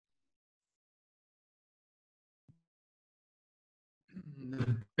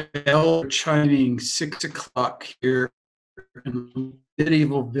The bell chiming 6 o'clock here in the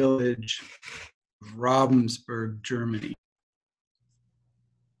medieval village of Ravensburg, Germany.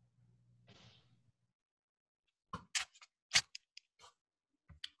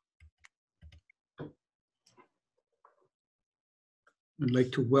 I'd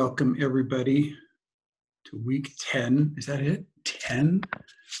like to welcome everybody to week 10. Is that it? 10?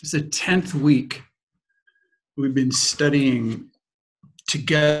 It's the 10th week. We've been studying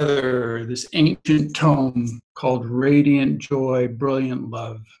together this ancient tome called Radiant Joy, Brilliant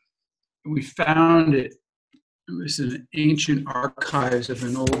Love. We found it. It was in ancient archives of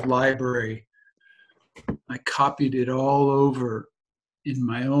an old library. I copied it all over in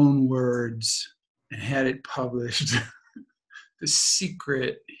my own words and had it published. The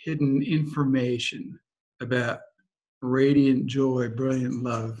secret hidden information about radiant joy, brilliant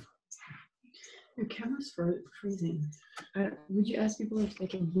love. Your camera's freezing. Would you ask people if they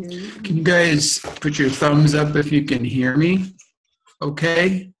can hear you? Can you guys put your thumbs up if you can hear me?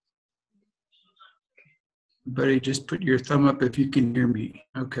 Okay? Everybody just put your thumb up if you can hear me.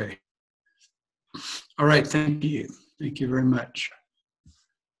 Okay. All right, thank you. Thank you very much.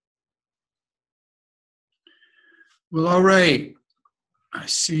 Well, all right. I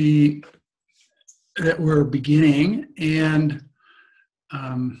see that we're beginning, and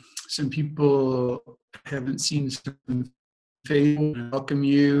some people haven't seen some faces. I welcome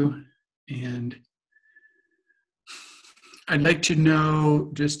you, and I'd like to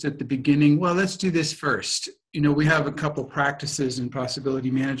know just at the beginning, well, let's do this first. You know, we have a couple practices in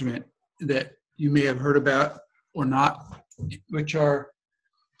possibility management that you may have heard about or not, which are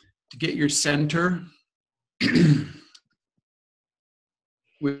to get your center,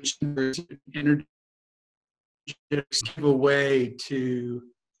 which is energy, give away to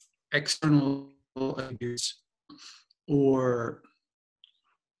external abuse or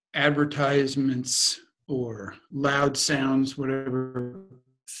advertisements or loud sounds, whatever.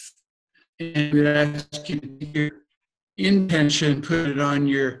 And we ask you to take your intention, put it on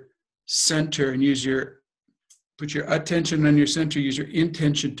your center, and put your attention on your center, use your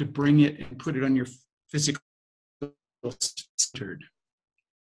intention to bring it and put it on your physical centered.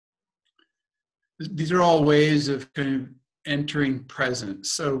 These are all ways of kind of entering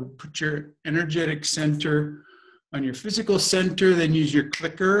presence. So put your energetic center on your physical center, then use your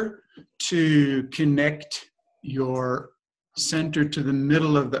clicker to connect your center to the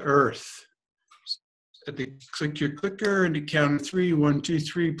middle of the earth. Click your clicker and to count of 3, 1, 2,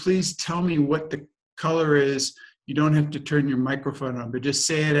 3. Please tell me what the color is. You don't have to turn your microphone on, but just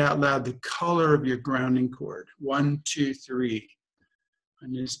say it out loud, the color of your grounding cord. 1, 2, 3.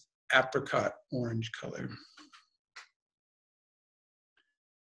 And use apricot orange color.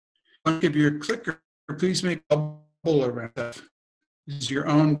 Give your clicker, please make a bubble around that. This is your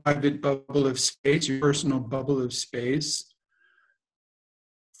own private bubble of space, your personal bubble of space.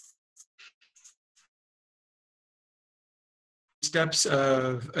 Steps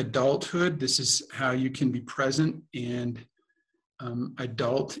of adulthood. This is how you can be present and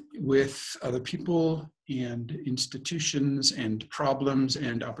adult with other people and institutions and problems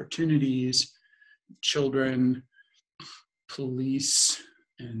and opportunities, children, police,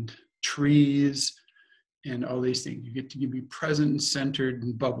 and trees, and all these things. You get to be present and centered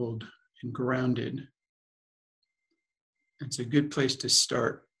and bubbled and grounded. It's a good place to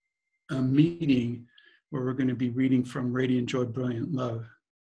start a meeting where we're going to be reading from Radiant Joy, Brilliant Love.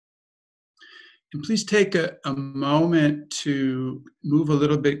 And please take a moment to move a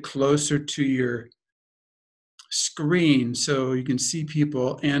little bit closer to your screen so you can see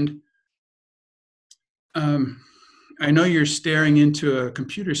people. And I know you're staring into a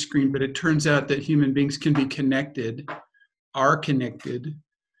computer screen, but it turns out that human beings can be connected, are connected.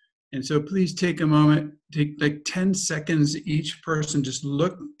 And so please take a moment, take like 10 seconds each person, just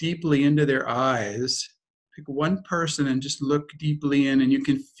look deeply into their eyes. Pick one person and just look deeply in, and you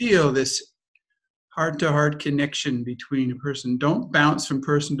can feel this heart-to-heart connection between a person. Don't bounce from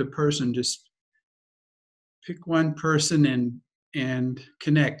person to person, just pick one person and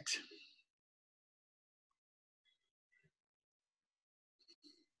connect.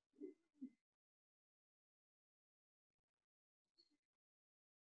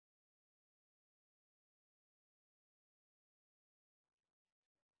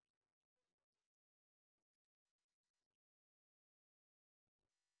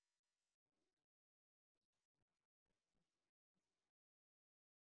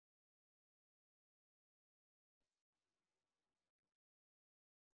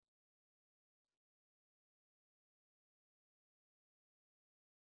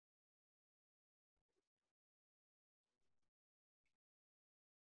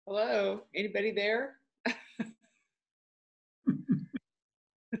 Hello, anybody there?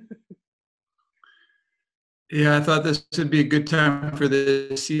 Yeah, I thought this would be a good time for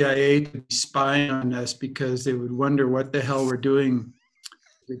the CIA to be spying on us because they would wonder what the hell we're doing.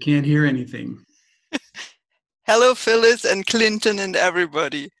 They can't hear anything. Hello, Phyllis and Clinton and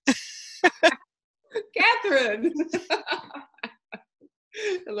everybody. Catherine!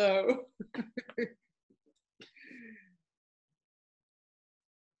 Hello.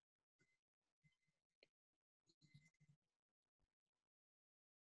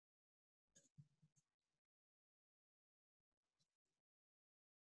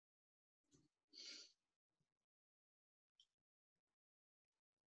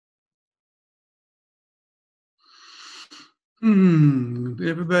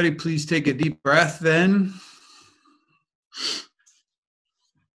 Everybody, please take a deep breath then.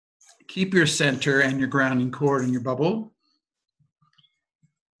 Keep your center and your grounding cord in your bubble.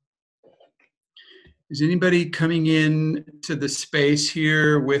 Is anybody coming in to the space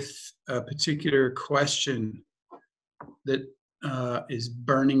here with a particular question that is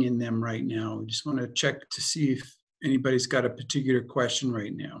burning in them right now? We just want to check to see if anybody's got a particular question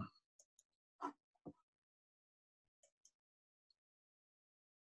right now.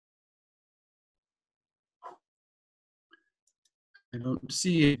 I don't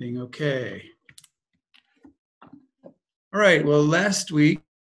see anything. Okay. All right. Well, last week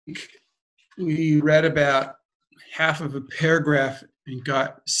we read about half of a paragraph and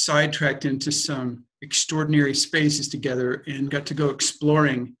got sidetracked into some extraordinary spaces together and got to go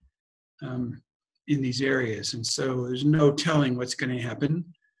exploring in these areas. And so there's no telling what's going to happen.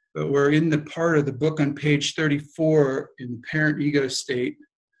 But we're in the part of the book on page 34 in the parent ego state.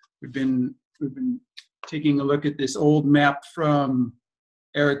 We've been taking a look at this old map from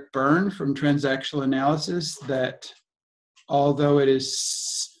Eric Berne from Transactional Analysis that, although it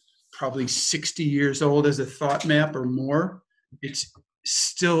is probably 60 years old as a thought map or more, it's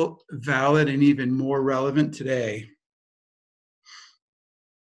still valid and even more relevant today.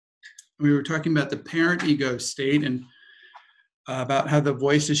 We were talking about the parent ego state and about how the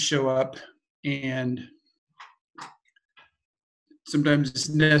voices show up, and sometimes it's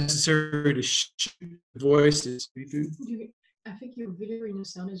necessary to shoot voices. I think your video and your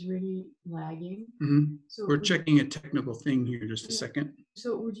sound is really lagging. Mm-hmm. So we're checking a technical thing here, just a second.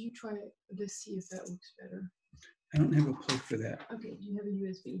 So would you try to see if that works better? I don't have a plug for that. Okay, do you have a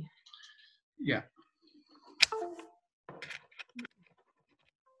USB? Yeah.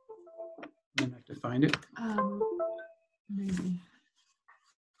 I have to find it. Maybe.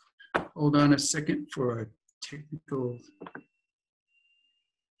 Hold on a second for a technical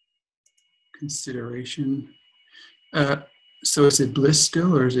consideration. So is it Bliss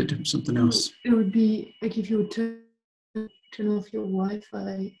still, or is it something else? It would be like if you would turn off your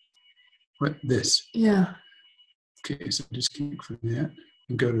Wi-Fi. What, this? Yeah. Okay, so disconnect from that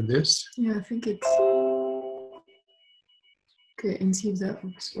and go to this. Yeah, I think it's okay, and see if that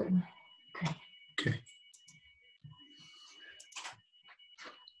works well. Okay. Okay.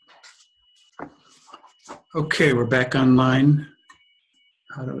 Okay, we're back online.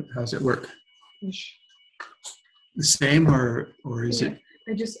 How's it work? The same, or is it?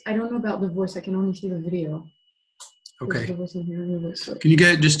 I don't know about the voice. I can only see the video. Okay. The voice here, so. Can you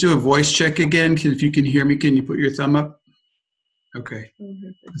just do a voice check again? If you can hear me, can you put your thumb up? Okay,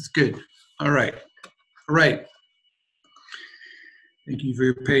 that's good. All right. All right. Thank you for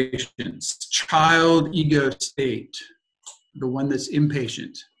your patience. Child ego state, the one that's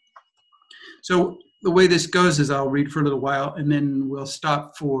impatient. So the way this goes is I'll read for a little while and then we'll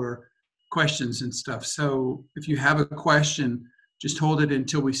stop for questions and stuff. So if you have a question, just hold it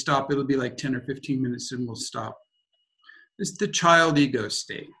until we stop. It'll be like 10 or 15 minutes and we'll stop. This is the child ego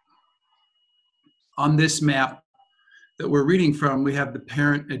state. On this map that we're reading from, we have the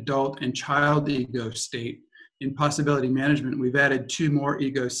parent, adult, and child ego state. In possibility management, we've added 2 more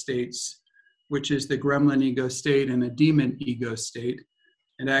ego states, which is the gremlin ego state and a demon ego state,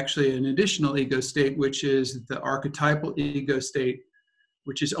 and actually an additional ego state, which is the archetypal ego state,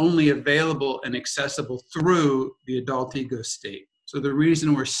 which is only available and accessible through the adult ego state. So the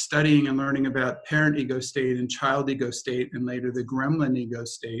reason we're studying and learning about parent ego state and child ego state and later the gremlin ego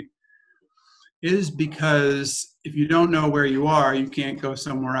state is because if you don't know where you are, you can't go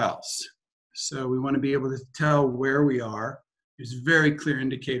somewhere else. So we want to be able to tell where we are. There's very clear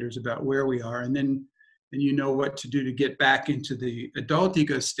indicators about where we are, and then you know what to do to get back into the adult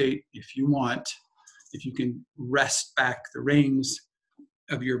ego state if you want, if you can wrest back the reins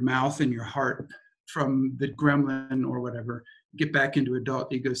of your mouth and your heart from the gremlin or whatever, get back into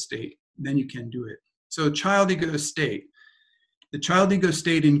adult ego state, then you can do it. So child ego state The child ego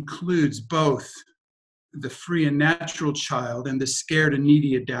state includes both the free and natural child and the scared and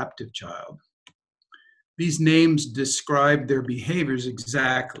needy adaptive child. These names describe their behaviors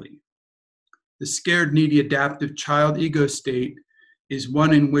exactly. The scared, needy, adaptive child ego state is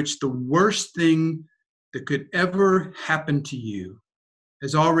one in which the worst thing that could ever happen to you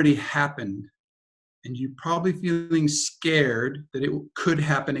has already happened, and you're probably feeling scared that it could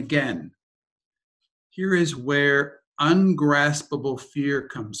happen again. Here is where ungraspable fear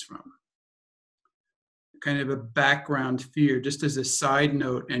comes from. Kind of a background fear, just as a side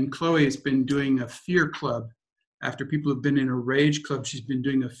note. And Chloe has been doing a fear club. After people have been in a rage club, she's been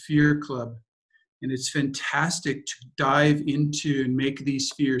doing a fear club. And it's fantastic to dive into and make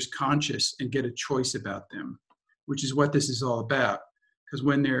these fears conscious and get a choice about them, which is what this is all about. Because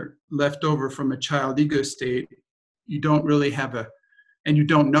when they're left over from a child ego state, you don't really have and you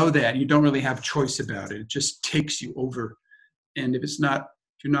don't know that, you don't really have choice about it. It just takes you over. And if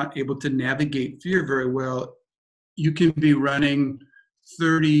you're not able to navigate fear very well, you can be running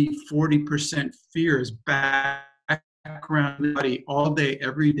 30, 40% fear as background in the body all day,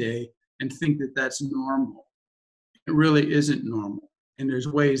 every day, and think that that's normal. It really isn't normal. And there's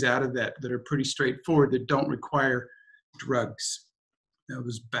ways out of that that are pretty straightforward that don't require drugs. That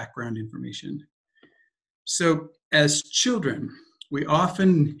was background information. So as children, we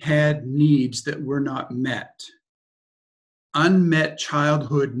often had needs that were not met. Unmet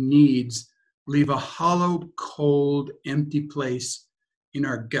childhood needs leave a hollow, cold, empty place in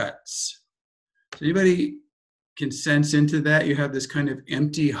our guts. So anybody can sense into that? You have this kind of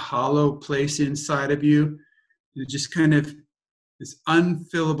empty, hollow place inside of you. It's just kind of this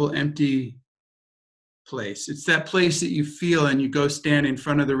unfillable, empty place. It's that place that you feel and you go stand in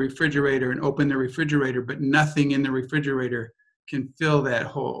front of the refrigerator and open the refrigerator, but nothing in the refrigerator can fill that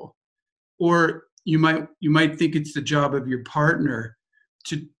hole. Or you might think it's the job of your partner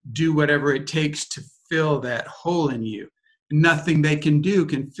to do whatever it takes to fill that hole in you. Nothing they can do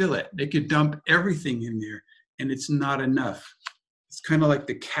can fill it. They could dump everything in there, and it's not enough. It's kind of like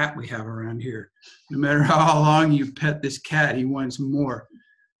the cat we have around here. No matter how long you pet this cat, he wants more.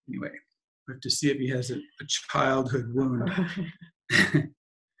 Anyway, we have to see if he has a childhood wound.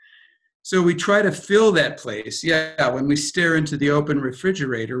 So we try to fill that place. Yeah, when we stare into the open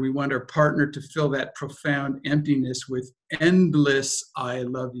refrigerator, we want our partner to fill that profound emptiness with endless I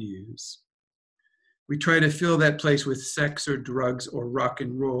love yous. We try to fill that place with sex or drugs or rock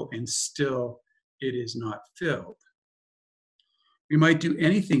and roll, and still it is not filled. We might do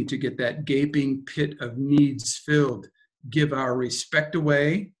anything to get that gaping pit of needs filled, give our respect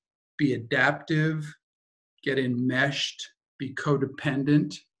away, be adaptive, get enmeshed, be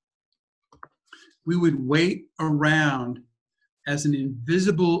codependent. We would wait around as an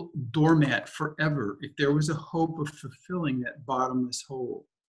invisible doormat forever if there was a hope of fulfilling that bottomless hole.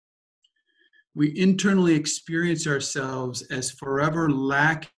 We internally experience ourselves as forever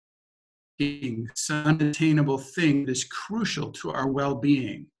lacking some unattainable thing that is crucial to our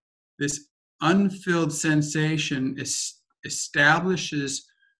well-being. This unfilled sensation establishes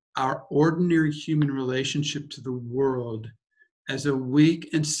our ordinary human relationship to the world as a weak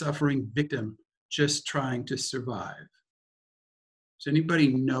and suffering victim just trying to survive. Does anybody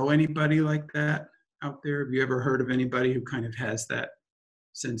know anybody like that out there? Have you ever heard of anybody who kind of has that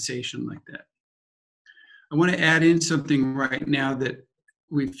sensation like that? I want to add in something right now that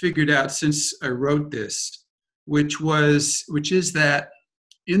we figured out since I wrote this, which is that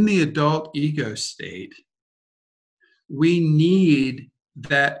in the adult ego state, we need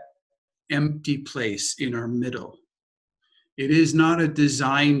that empty place in our middle. It is not a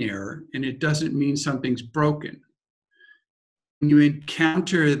design error, and it doesn't mean something's broken. When you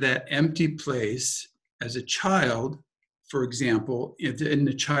encounter that empty place as a child, for example, in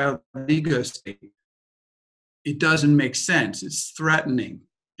the child ego state, it doesn't make sense. It's threatening.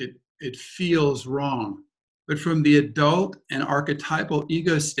 It feels wrong. But from the adult and archetypal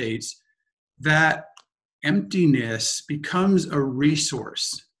ego states, that emptiness becomes a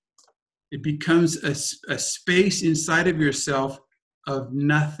resource. It becomes a space inside of yourself of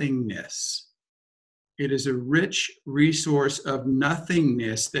nothingness. It is a rich resource of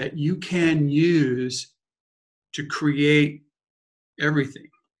nothingness that you can use to create everything.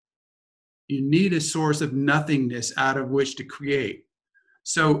 You need a source of nothingness out of which to create.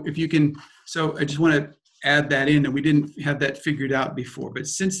 So I just want to add that in, and we didn't have that figured out before, but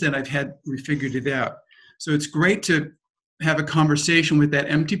since then we figured it out. So it's great to have a conversation with that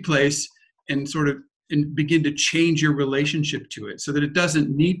empty place and begin to change your relationship to it so that it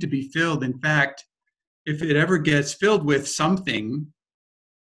doesn't need to be filled. In fact, if it ever gets filled with something,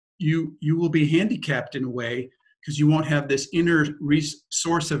 you will be handicapped in a way because you won't have this inner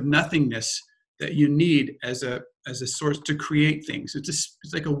source of nothingness that you need as a source to create things. It's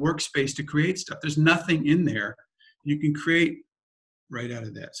like a workspace to create stuff. There's nothing in there. You can create right out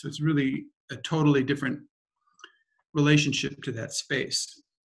of that. So it's really a totally different relationship to that space.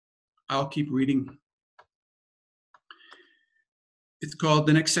 I'll keep reading. It's called,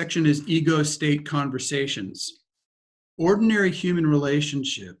 the next section is Ego State Conversations. Ordinary human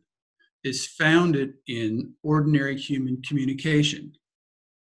relationship is founded in ordinary human communication.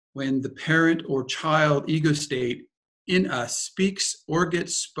 When the parent or child ego state in us speaks or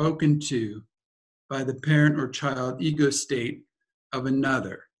gets spoken to by the parent or child ego state of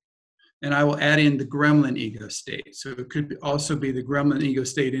another. And I will add in the gremlin ego state. So it could also be the gremlin ego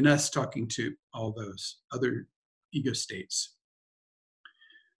state in us talking to all those other ego states.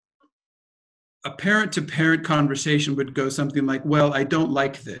 A parent-to-parent conversation would go something like, well, I don't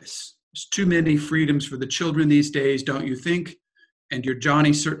like this. There's too many freedoms for the children these days, don't you think? And your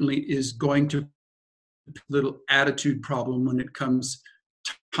Johnny certainly is going to have a little attitude problem when it comes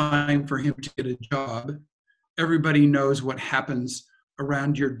time for him to get a job. Everybody knows what happens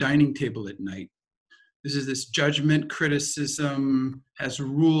around your dining table at night. This is this judgment, criticism, has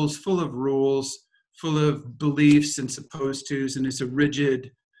rules, full of beliefs and supposed tos, and it's a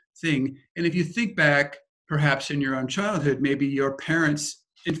rigid thing. And if you think back, perhaps in your own childhood, maybe your parents,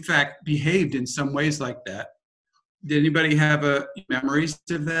 in fact, behaved in some ways like that. Did anybody have memories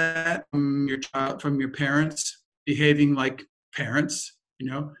of that from your parents behaving like parents?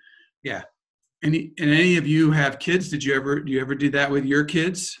 Yeah. And any of you have kids? Do you ever do that with your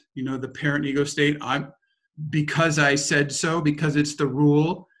kids? The parent ego state. Because I said so, because it's the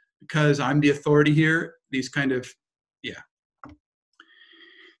rule, because I'm the authority here. These kind of, yeah.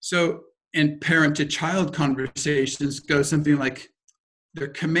 So, and parent to child conversations go something like, they're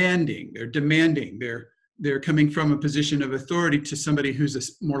commanding, they're demanding, they're coming from a position of authority to somebody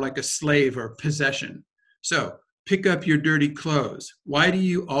who's more like a slave or possession. So, pick up your dirty clothes. Why do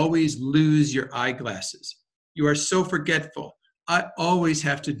you always lose your eyeglasses? You are so forgetful. I always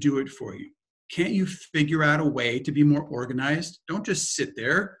have to do it for you. Can't you figure out a way to be more organized? Don't just sit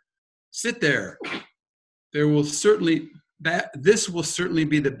there. Sit there. This will certainly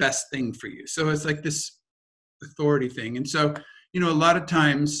be the best thing for you. So it's like this authority thing. And so, a lot of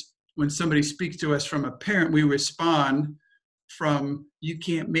times when somebody speaks to us from a parent, we respond from, you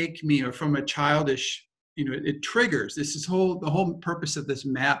can't make me, or from a childish, it triggers. The whole purpose of this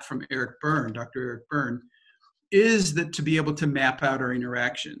map from Eric Berne, Dr. Eric Berne, is that to be able to map out our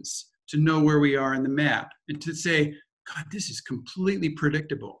interactions, to know where we are in the map, and to say, God, this is completely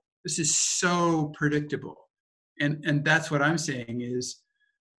predictable. This is so predictable. And that's what I'm saying is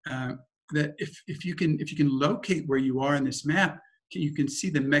that if you can locate where you are in this map, you can see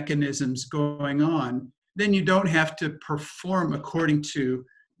the mechanisms going on, then you don't have to perform according to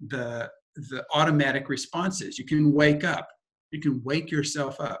the automatic responses. You can wake up. You can wake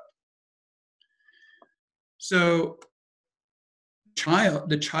yourself up. So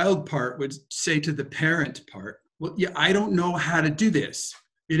the child part would say to the parent part, well, yeah, I don't know how to do this.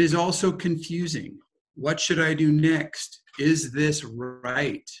 It is also confusing. What should I do next? Is this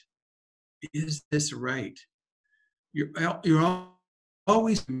right? Is this right? You're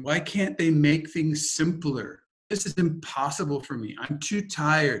always, why can't they make things simpler? This is impossible for me. I'm too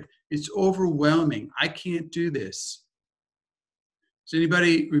tired. It's overwhelming. I can't do this. Does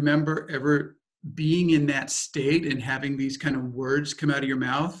anybody remember ever being in that state and having these kind of words come out of your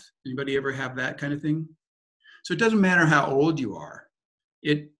mouth? Anybody ever have that kind of thing? So it doesn't matter how old you are.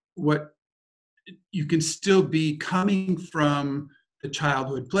 You can still be coming from the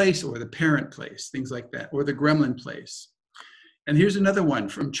childhood place or the parent place, things like that, or the gremlin place. And here's another one,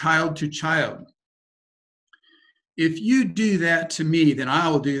 from child to child. If you do that to me, then I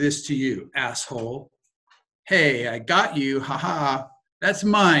will do this to you, asshole. Hey, I got you, haha. That's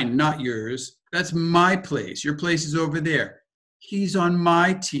mine, not yours. That's my place. Your place is over there. He's on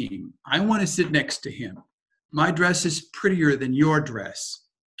my team. I want to sit next to him. My dress is prettier than your dress.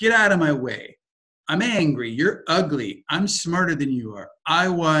 Get out of my way. I'm angry. You're ugly. I'm smarter than you are. I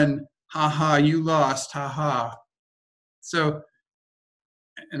won. Ha-ha. You lost. Ha-ha. So,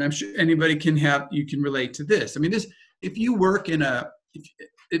 and I'm sure anybody you can relate to this. I mean, if you work in a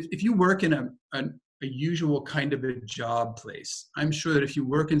usual kind of a job place, I'm sure that if you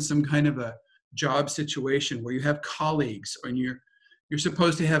work in some kind of a job situation where you have colleagues, or you're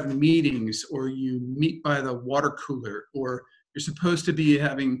supposed to have meetings, or you meet by the water cooler, or you're supposed to be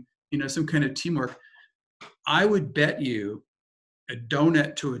having, some kind of teamwork, I would bet you a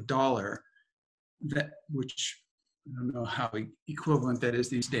donut to $1 which I don't know how equivalent that is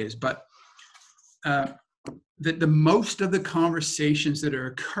these days, but that the most of the conversations that are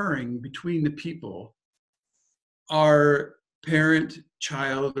occurring between the people are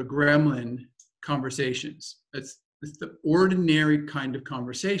parent-child or gremlin conversations. It's the ordinary kind of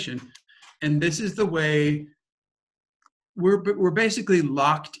conversation. And this is the way we're basically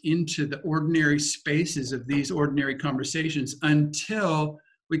locked into the ordinary spaces of these ordinary conversations until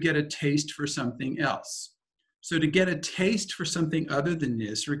we get a taste for something else. So to get a taste for something other than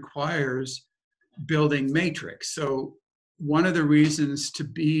this requires building matrix. So one of the reasons to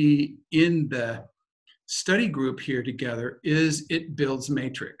be in the study group here together is it builds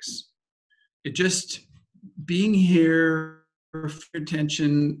matrix. It just being here, for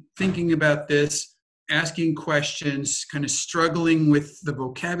attention, thinking about this, asking questions, kind of struggling with the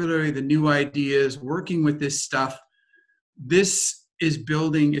vocabulary, the new ideas, working with this stuff. This is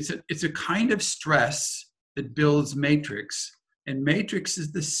building, it's a kind of stress that builds matrix. And matrix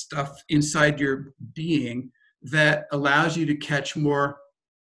is the stuff inside your being that allows you to catch more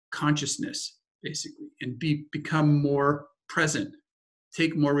consciousness, basically, and become more present,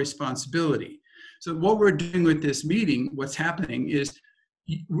 take more responsibility. So what we're doing with this meeting, what's happening is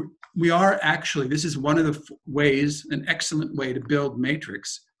we are actually, this is one of the ways, an excellent way to build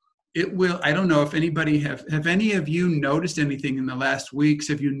matrix. It will, I don't know if anybody have any of you noticed anything in the last weeks?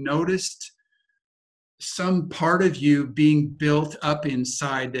 Have you noticed some part of you being built up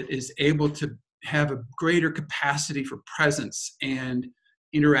inside that is able to have a greater capacity for presence and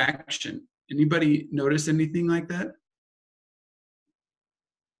interaction? Anybody notice anything like that?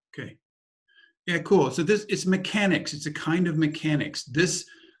 Okay. Yeah, cool. So it's mechanics. It's a kind of mechanics.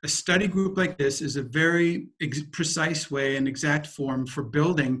 A study group like this is a very precise way and exact form for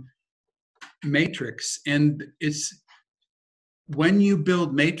building matrix. And it's when you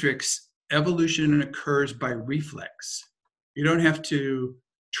build matrix, evolution occurs by reflex. You don't have to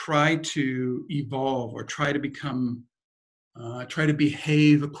try to evolve or try to become, try to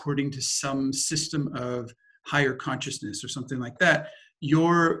behave according to some system of higher consciousness or something like that.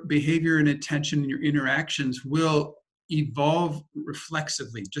 Your behavior and attention and your interactions will evolve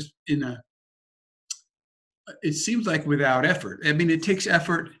reflexively, just it seems like without effort. I mean, it takes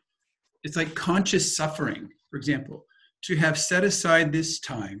effort. It's like conscious suffering, for example, to have set aside this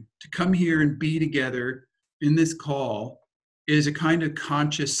time to come here and be together in this call is a kind of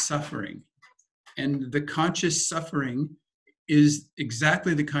conscious suffering. And the conscious suffering is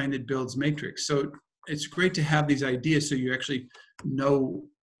exactly the kind that builds matrix. So it's great to have these ideas so you actually know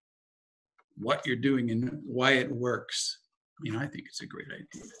what you're doing and why it works. I think it's a great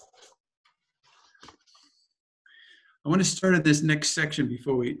idea. I want to start at this next section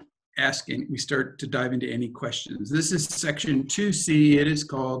before we start to dive into any questions. This is section 2C. It is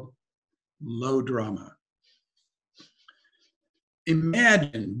called low drama.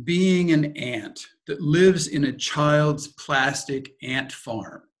 Imagine being an ant that lives in a child's plastic ant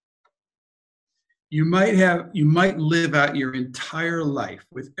farm. You might live out your entire life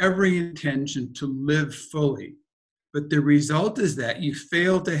with every intention to live fully, but the result is that you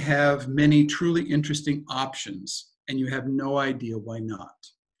fail to have many truly interesting options, and you have no idea why not.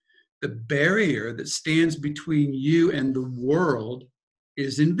 The barrier that stands between you and the world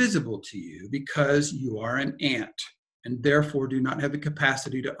is invisible to you because you are an ant and therefore do not have the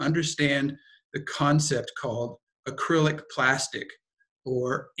capacity to understand the concept called acrylic plastic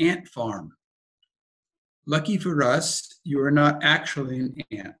or ant farm. Lucky for us, you are not actually an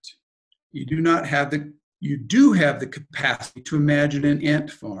ant. You do have the capacity to imagine an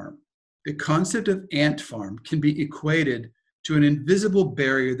ant farm. The concept of ant farm can be equated to an invisible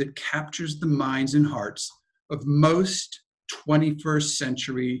barrier that captures the minds and hearts of most 21st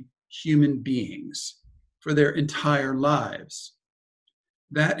century human beings for their entire lives.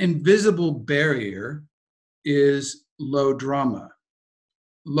 That invisible barrier is low drama.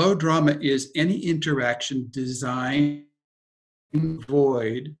 Low drama is any interaction designed to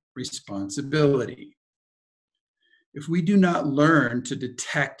avoid responsibility. If we do not learn to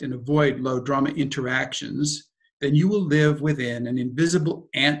detect and avoid low drama interactions, then you will live within an invisible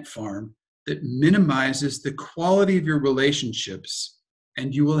ant farm that minimizes the quality of your relationships,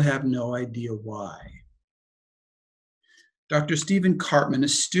 and you will have no idea why. Dr. Stephen Karpman, a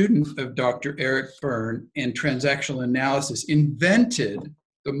student of Dr. Eric Berne in transactional analysis, invented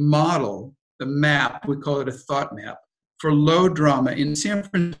the model, the map, we call it a thought map, for low drama in San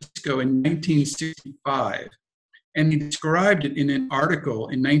Francisco in 1965. And he described it in an article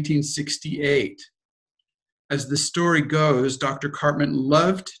in 1968. As the story goes, Dr. Karpman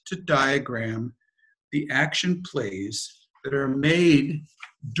loved to diagram the action plays that are made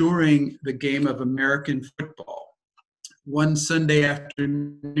during the game of American football. One Sunday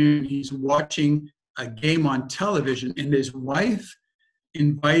afternoon, he's watching a game on television, and his wife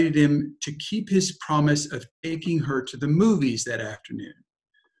invited him to keep his promise of taking her to the movies that afternoon.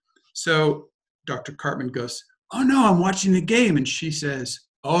 So Dr. Cartman goes, "Oh no, I'm watching the game." And she says,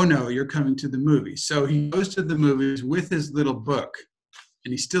 "Oh no, you're coming to the movies." So he goes to the movies with his little book,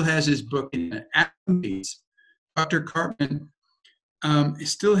 and he still has his book in it. At the movies, Dr. Cartman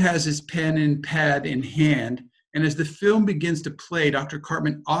still has his pen and pad in hand. And as the film begins to play, Dr.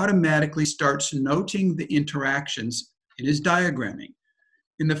 Cartman automatically starts noting the interactions in his diagramming.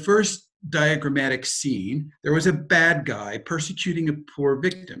 In the first diagrammatic scene, there was a bad guy persecuting a poor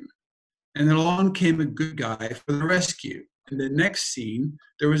victim. And then along came a good guy for the rescue. In the next scene,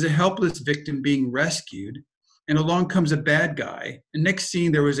 there was a helpless victim being rescued, and along comes a bad guy. And next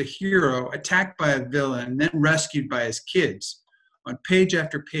scene, there was a hero attacked by a villain and then rescued by his kids. On page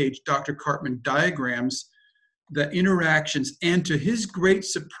after page, Dr. Cartman diagrams the interactions, and to his great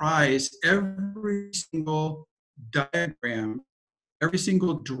surprise, every single diagram, every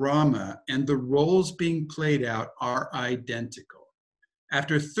single drama, and the roles being played out are identical.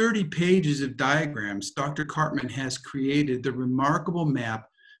 After 30 pages of diagrams, Dr. Cartman has created the remarkable map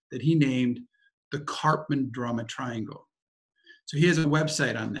that he named the Cartman Drama Triangle. So he has a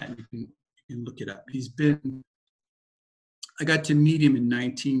website on that. You can look it up. I got to meet him in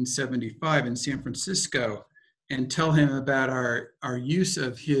 1975 in San Francisco and tell him about our use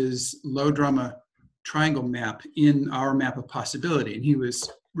of his low drama triangle map in our map of possibility. And he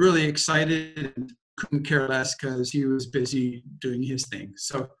was really excited and couldn't care less because he was busy doing his thing.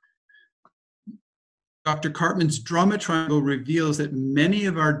 So Dr. Cartman's drama triangle reveals that many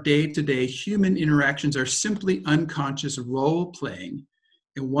of our day-to-day human interactions are simply unconscious role playing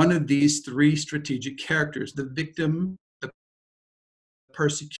in one of these three strategic characters: the victim, the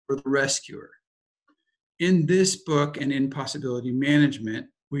persecutor, or the rescuer. In this book and in Possibility Management,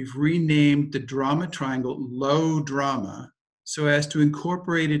 we've renamed the drama triangle Low Drama so as to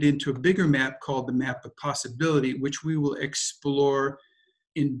incorporate it into a bigger map called the Map of Possibility, which we will explore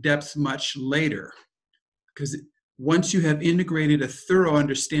in depth much later. Because once you have integrated a thorough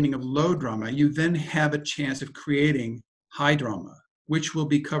understanding of low drama, you then have a chance of creating high drama, which will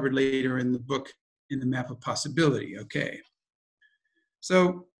be covered later in the book in the Map of Possibility. Okay.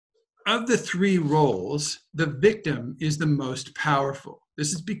 So of the three roles, the victim is the most powerful.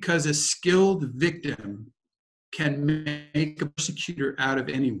 This is because a skilled victim can make a persecutor out of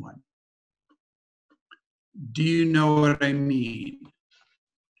anyone. Do you know what I mean?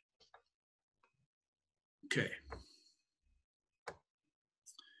 Okay.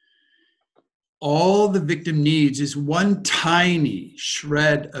 All the victim needs is one tiny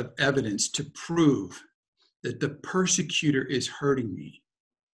shred of evidence to prove that the persecutor is hurting me.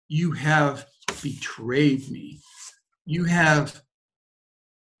 You have betrayed me. You have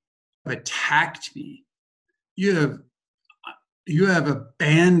attacked me. You have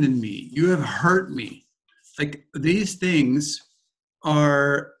abandoned me. You have hurt me. Like, these things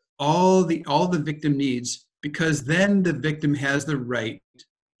are all the victim needs, because then the victim has the right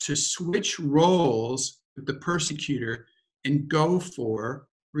to switch roles with the persecutor and go for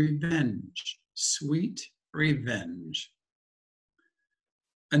revenge, sweet revenge.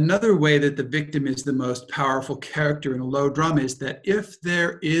 Another way that the victim is the most powerful character in a low drama is that if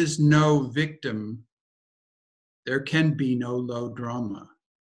there is no victim, there can be no low drama.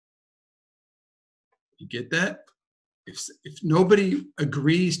 You get that? If nobody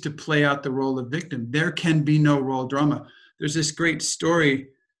agrees to play out the role of victim, there can be no role drama. There's this great story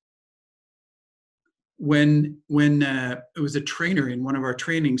when it was a trainer in one of our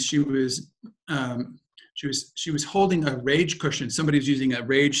trainings. She was holding a rage cushion. Somebody was using a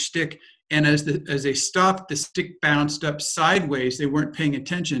rage stick, and as they stopped, the stick bounced up sideways. They weren't paying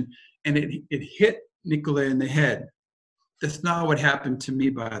attention, and it hit Nicola in the head. That's not what happened to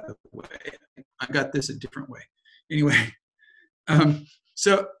me, by the way. I got this a different way. Anyway,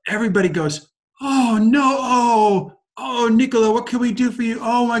 so everybody goes, "Oh no! Oh, Nicola, what can we do for you?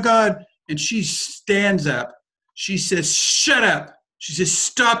 Oh my God!" And she stands up. She says, "Shut up!" She says,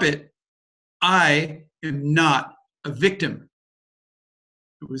 "Stop it! I am not a victim."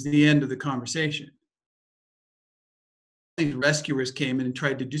 It was the end of the conversation. The rescuers came in and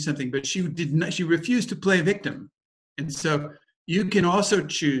tried to do something, but she did not. She refused to play victim. And so you can also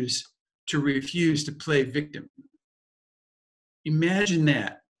choose to refuse to play victim. Imagine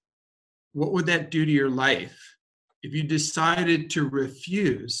that. What would that do to your life if you decided to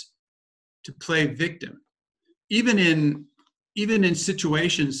refuse to play victim? Even in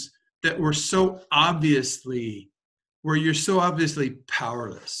situations that were where you're so obviously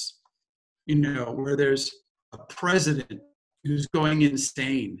powerless, where there's a president who's going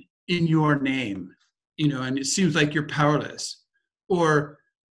insane in your name, and it seems like you're powerless, or,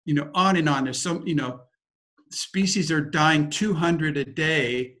 on and on. There's so, species are dying 200 a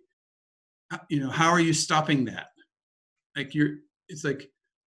day. How are you stopping that? It's like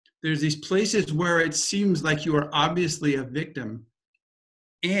there's these places where it seems like you are obviously a victim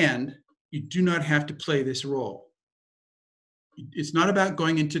and you do not have to play this role. It's not about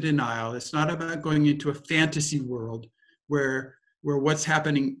going into denial. It's not about going into a fantasy world where what's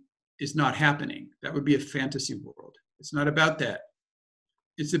happening is not happening. That would be a fantasy world. It's not about that.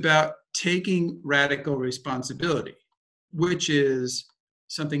 It's about taking radical responsibility, which is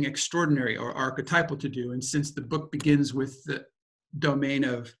something extraordinary or archetypal to do. And since the book begins with the domain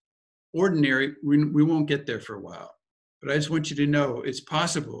of ordinary, we won't get there for a while. But I just want you to know it's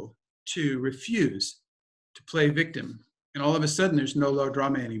possible to refuse to play victim. And all of a sudden, there's no low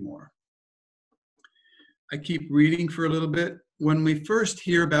drama anymore. I keep reading for a little bit. When we first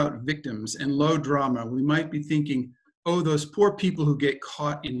hear about victims and low drama, we might be thinking, oh, those poor people who get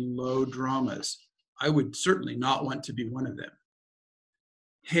caught in low dramas. I would certainly not want to be one of them.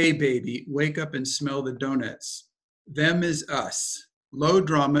 Hey, baby, wake up and smell the donuts. Them is us. Low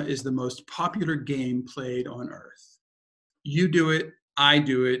drama is the most popular game played on earth. You do it, I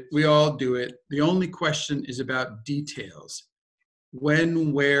do it, we all do it. The only question is about details.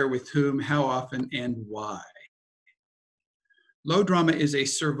 When, where, with whom, how often, and why. Low drama is a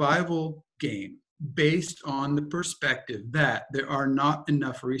survival game based on the perspective that there are not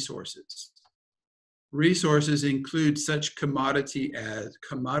enough resources. Resources include such commodities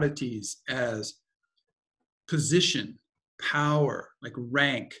as position, power, like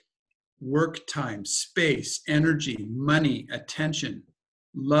rank, work time, space, energy, money, attention,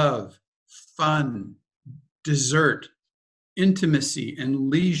 love, fun, dessert, intimacy, and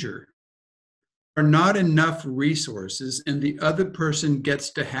leisure. Are not enough resources and the other person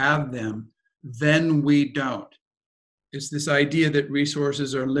gets to have them, then we don't. It's this idea that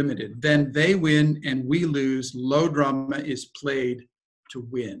resources are limited. Then they win and we lose. Low drama is played to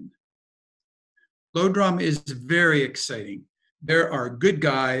win. Low drama is very exciting. There are good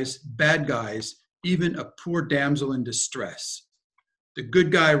guys, bad guys, even a poor damsel in distress. The good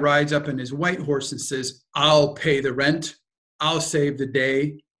guy rides up on his white horse and says, I'll pay the rent. I'll save the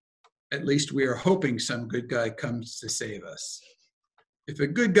day. At least we are hoping some good guy comes to save us. If a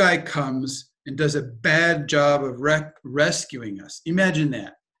good guy comes and does a bad job of rescuing us, imagine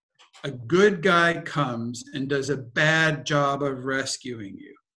that. A good guy comes and does a bad job of rescuing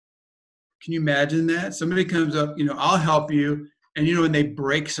you. Can you imagine that? Somebody comes up, I'll help you, and when they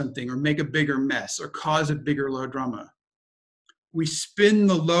break something or make a bigger mess or cause a bigger low drama. We spin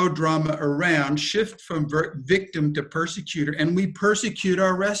the low drama around, shift from victim to persecutor, and we persecute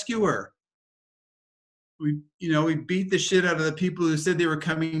our rescuer. We beat the shit out of the people who said they were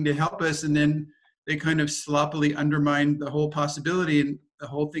coming to help us, and then they kind of sloppily undermine the whole possibility, and the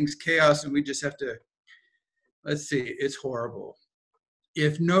whole thing's chaos, and we just have to, it's horrible.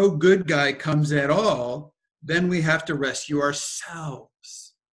 If no good guy comes at all, then we have to rescue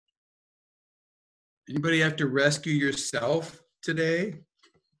ourselves. Anybody have to rescue yourself today?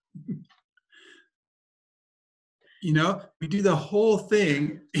 We do the whole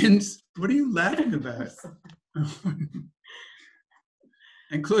thing in, what are you laughing about?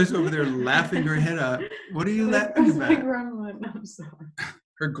 And Chloe's over there laughing her head up. What are you laughing about? My gremlin, I'm sorry.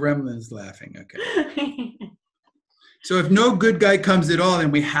 Her gremlin's laughing, okay. So if no good guy comes at all, then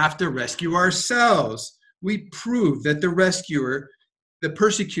we have to rescue ourselves. We prove that the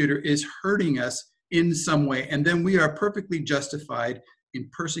persecutor is hurting us in some way, and then we are perfectly justified in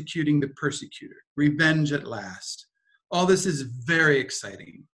persecuting the persecutor. Revenge at last. All this is very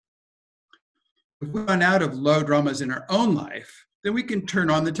exciting. If we run out of low dramas in our own life, then we can turn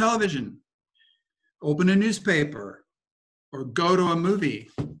on the television, open a newspaper, or go to a movie.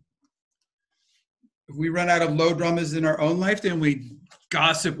 If we run out of low dramas in our own life, then we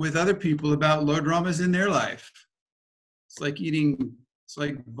gossip with other people about low dramas in their life. It's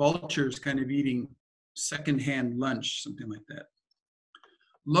like vultures kind of eating secondhand lunch, something like that.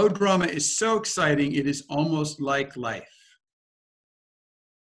 Low drama is so exciting, it is almost like life.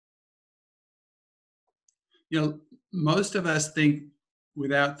 Most of us think,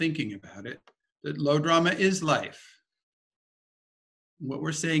 without thinking about it, that low drama is life. What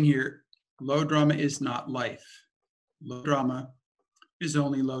we're saying here, low drama is not life. Low drama is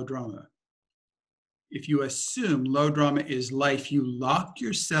only low drama. If you assume low drama is life, you lock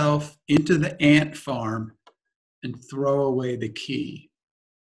yourself into the ant farm and throw away the key.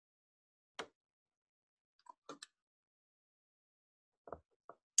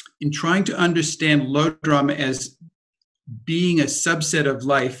 In trying to understand low drama as being a subset of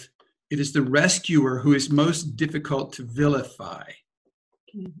life It is the rescuer who is most difficult to vilify.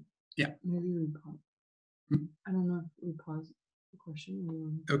 Yeah. Maybe we pause. I don't know if we pause the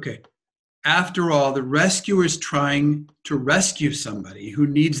question. Okay. After all, the rescuer is trying to rescue somebody who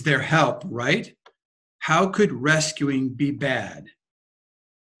needs their help, right? How could rescuing be bad?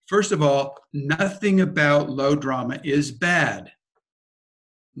 First of all, nothing about low drama is bad.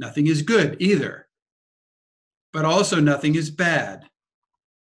 Nothing is good either. But also nothing is bad.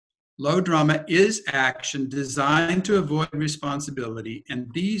 Low drama is action designed to avoid responsibility,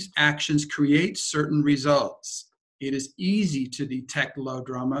 and these actions create certain results. It is easy to detect low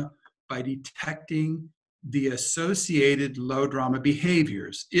drama by detecting the associated low drama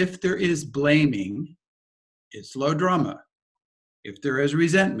behaviors. If there is blaming, it's low drama. If there is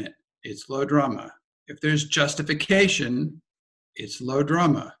resentment, it's low drama. If there's justification, it's low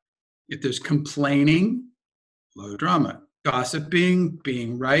drama. If there's complaining, low drama. Gossiping,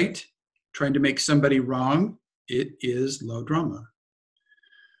 being right, trying to make somebody wrong, it is low drama.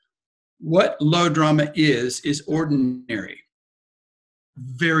 What low drama is ordinary,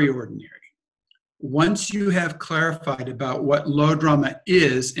 very ordinary. Once you have clarified about what low drama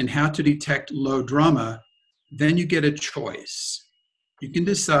is and how to detect low drama, then you get a choice. You can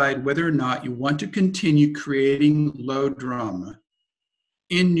decide whether or not you want to continue creating low drama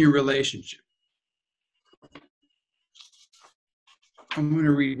in your relationship. I'm going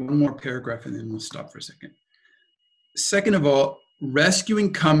to read one more paragraph and then we'll stop for a second. Second of all,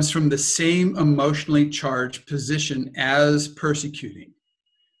 rescuing comes from the same emotionally charged position as persecuting.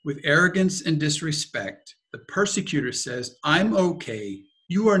 With arrogance and disrespect, the persecutor says, I'm okay,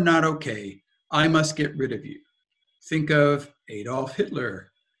 you are not okay, I must get rid of you. Think of Adolf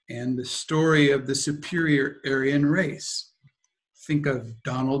Hitler and the story of the superior Aryan race. Think of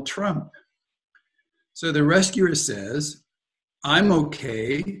Donald Trump. So the rescuer says, I'm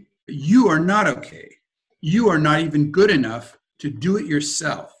okay, you are not okay. You are not even good enough to do it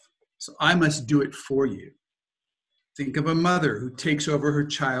yourself, so I must do it for you. Think of a mother who takes over her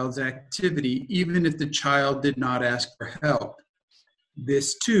child's activity, even if the child did not ask for help.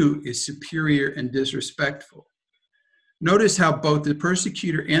 This too is superior and disrespectful. Notice how both the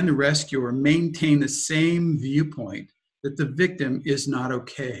persecutor and the rescuer maintain the same viewpoint, that the victim is not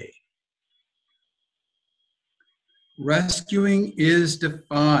okay. Rescuing is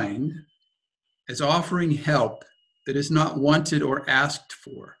defined as offering help that is not wanted or asked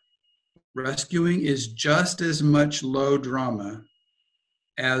for. Rescuing is just as much low drama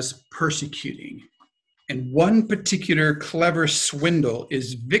as persecuting. And one particular clever swindle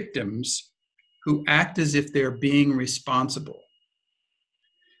is victims who act as if they're being responsible.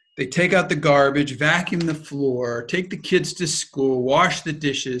 They take out the garbage, vacuum the floor, take the kids to school, wash the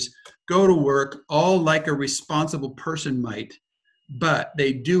dishes, go to work, all like a responsible person might, but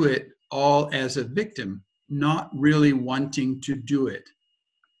they do it all as a victim, not really wanting to do it.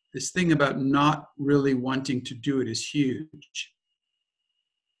 This thing about not really wanting to do it is huge.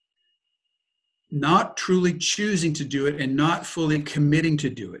 Not truly choosing to do it and not fully committing to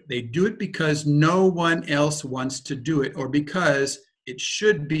do it. They do it because no one else wants to do it, or because it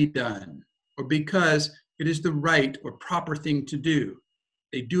should be done, or because it is the right or proper thing to do.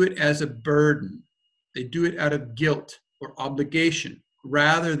 They do it as a burden. They do it out of guilt or obligation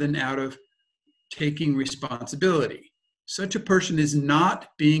rather than out of taking responsibility. Such a person is not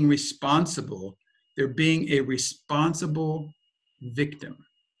being responsible. They're being a responsible victim.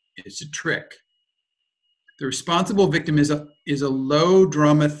 It's a trick. The responsible victim is a low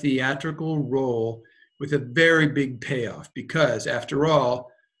drama theatrical role with a very big payoff, because after all,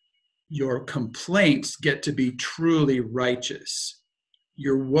 your complaints get to be truly righteous.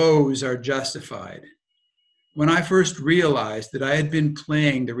 Your woes are justified. When I first realized that I had been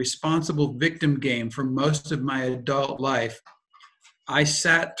playing the responsible victim game for most of my adult life, I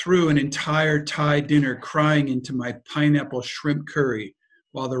sat through an entire Thai dinner crying into my pineapple shrimp curry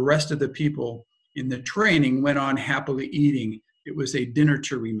while the rest of the people in the training went on happily eating. It was a dinner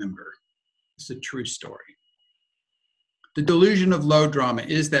to remember. It's a true story. The delusion of low drama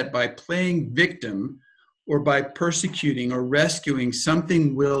is that by playing victim or by persecuting or rescuing,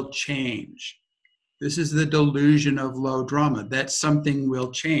 something will change. This is the delusion of low drama, that something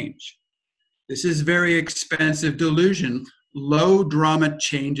will change. This is very expensive delusion. Low drama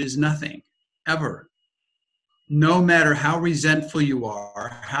changes nothing, ever. No matter how resentful you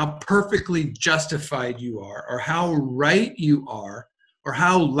are, how perfectly justified you are, or how right you are, or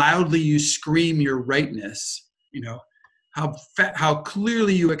how loudly you scream your rightness, how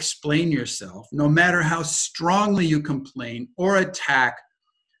clearly you explain yourself, no matter how strongly you complain or attack,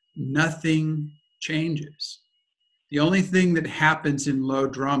 nothing changes. The only thing that happens in low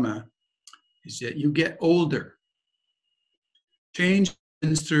drama is that you get older. Change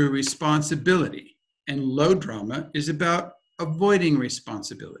happens through responsibility, and low drama is about avoiding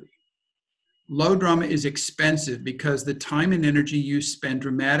responsibility. Low drama is expensive because the time and energy you spend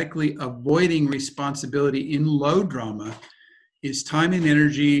dramatically avoiding responsibility in low drama is time and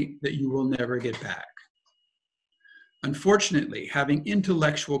energy that you will never get back. Unfortunately, having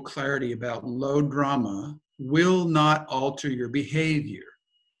intellectual clarity about low drama will not alter your behavior.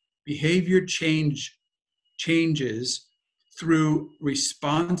 Behavior changes through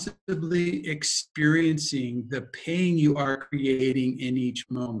responsibly experiencing the pain you are creating in each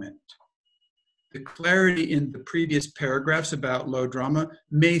moment. The clarity in the previous paragraphs about low drama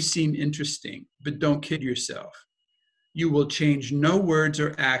may seem interesting, but don't kid yourself. You will change no words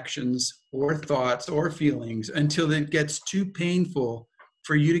or actions or thoughts or feelings until it gets too painful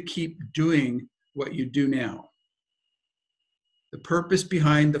for you to keep doing what you do now. The purpose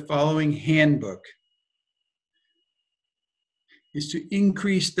behind the following handbook is to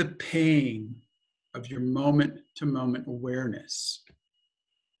increase the pain of your moment-to-moment awareness.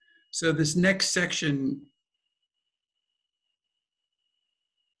 So this next section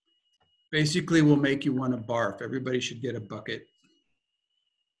basically will make you want to barf. Everybody should get a bucket.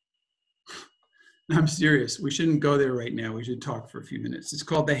 I'm serious. We shouldn't go there right now. We should talk for a few minutes. It's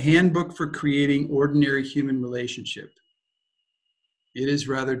called the Handbook for Creating Ordinary Human Relationship. It is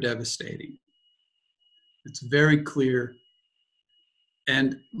rather devastating. It's very clear.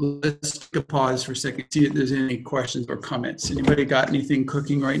 And let's take a pause for a second, see if there's any questions or comments. Anybody got anything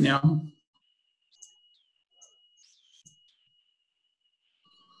cooking right now?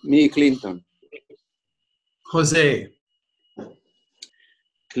 Me, Clinton. Jose.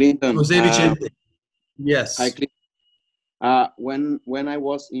 Clinton. Jose Vicente. Yes. Hi, Clinton. When I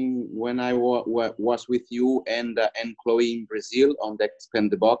was with you and Chloe in Brazil on the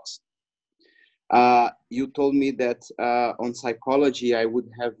Expand the Box, you told me that on psychology I would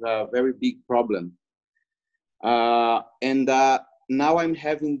have a very big problem, and now I'm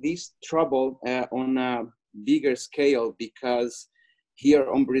having this trouble on a bigger scale, because here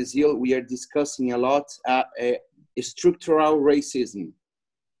on Brazil we are discussing a lot structural racism.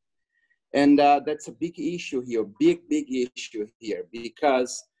 And that's a big issue here, big issue here,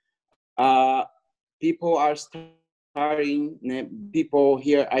 because people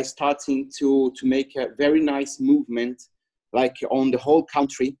here are starting to make a very nice movement, like on the whole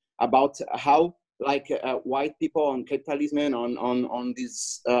country, about how white people on capitalism, on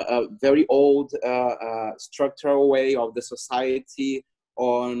this very old structural way of the society,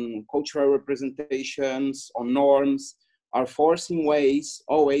 on cultural representations, on norms, are forcing ways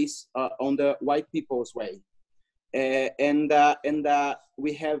always on the white people's way, and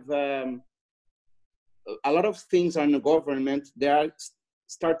we have a lot of things on the government. They are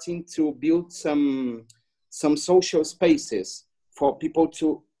starting to build some social spaces for people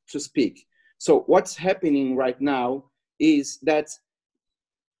to speak. So what's happening right now is that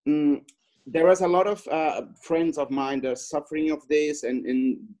there is a lot of friends of mine that are suffering of this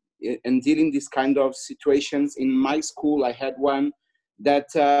and dealing this kind of situations. In my school, I had one that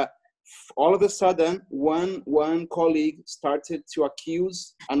all of a sudden, one colleague started to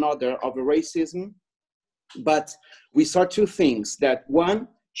accuse another of racism. But we saw two things. That one,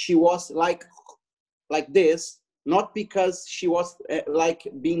 she was like this, not because she was like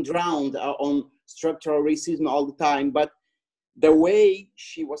being drowned on structural racism all the time, but the way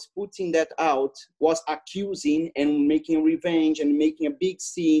she was putting that out was accusing and making revenge and making a big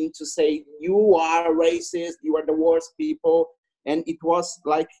scene to say, you are racist, you are the worst people. And it was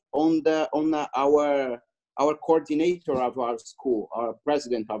like on our coordinator of our school, our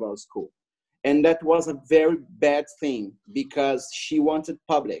president of our school. And that was a very bad thing, because she wanted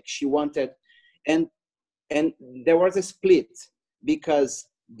public, she wanted, and there was a split, because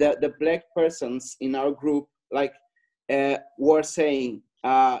the black persons in our group were saying,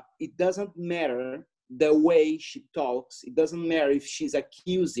 it doesn't matter the way she talks, it doesn't matter if she's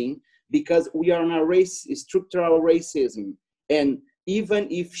accusing, because we are on a structural racism. And even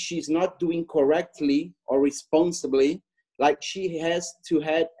if she's not doing correctly or responsibly, like, she has to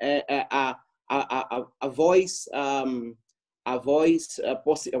have a voice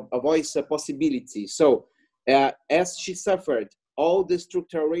possibility. So as she suffered all the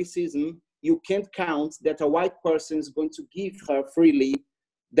structural racism, you can't count that a white person is going to give her freely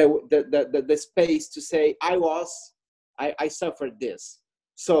the space to say, I suffered this.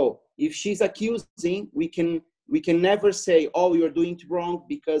 So if she's accusing, we can never say, oh, you're doing it wrong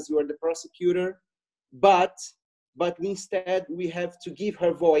because you are the prosecutor. But instead we have to give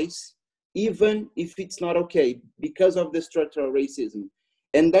her voice, even if it's not okay, because of the structural racism.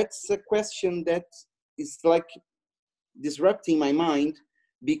 And that's a question that is like disrupting my mind,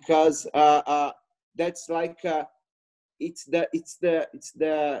 because that's like it's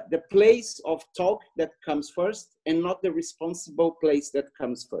the place of talk that comes first, and not the responsible place that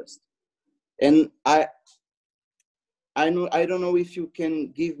comes first. And I don't know if you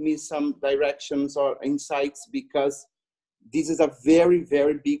can give me some directions or insights, because this is a very,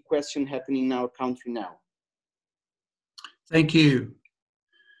 very big question happening in our country now. Thank you.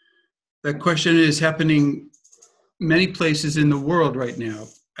 That question is happening many places in the world right now,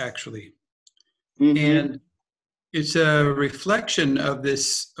 actually. Mm-hmm. And it's a reflection of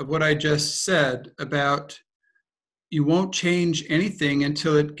this, of what I just said about you won't change anything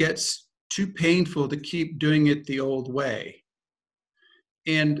until it gets too painful to keep doing it the old way.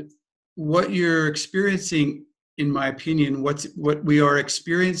 And what you're experiencing, in my opinion, what we are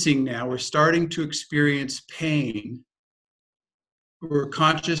experiencing now, we're starting to experience pain. We're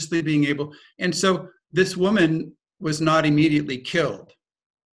consciously being able, and so this woman was not immediately killed.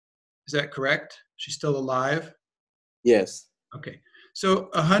 Is that correct? She's still alive? Yes. Okay. So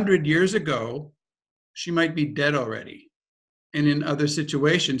 100 years ago, she might be dead already. And in other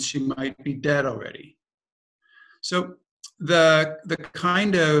situations, she might be dead already. So the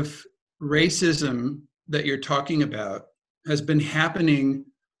kind of racism that you're talking about has been happening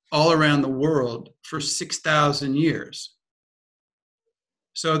all around the world for 6,000 years.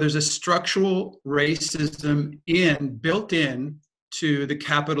 So there's a structural racism built in to the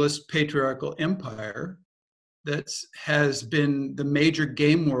capitalist patriarchal empire that has been the major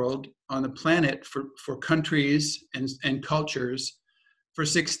game world on the planet for countries and cultures for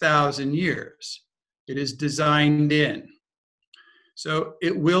 6,000 years. It is designed in. So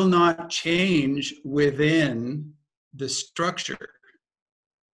it will not change within the structure.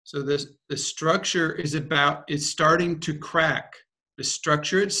 So the structure is starting to crack. The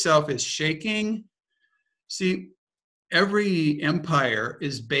structure itself is shaking. See, every empire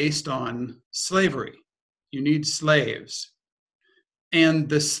is based on slavery. You need slaves. And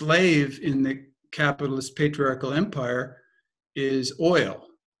the slave in the capitalist patriarchal empire is oil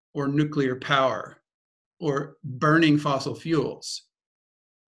or nuclear power or burning fossil fuels.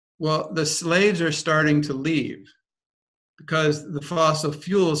 Well, the slaves are starting to leave because the fossil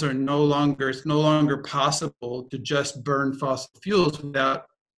fuels it's no longer possible to just burn fossil fuels without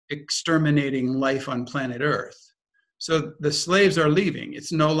exterminating life on planet Earth. So the slaves are leaving.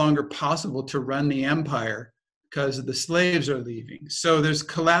 It's no longer possible to run the empire because the slaves are leaving. So there's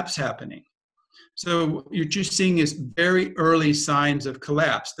collapse happening. So what you're seeing is very early signs of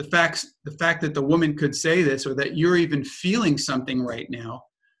collapse. The fact that the woman could say this, or that you're even feeling something right now,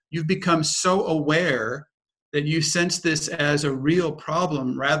 you've become so aware that you sense this as a real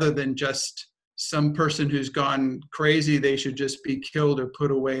problem rather than just some person who's gone crazy, they should just be killed or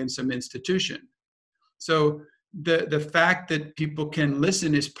put away in some institution. So the fact that people can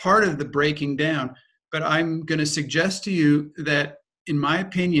listen is part of the breaking down. But I'm going to suggest to you that, in my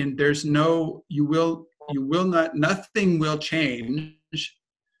opinion, nothing will change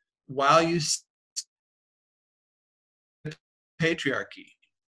while you patriarchy.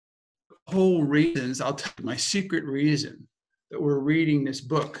 The whole reasons, I'll tell you, my secret reason that we're reading this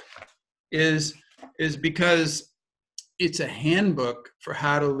book is because it's a handbook for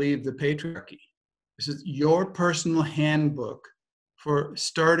how to leave the patriarchy. This is your personal handbook for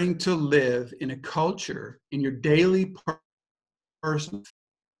starting to live in a culture in your daily person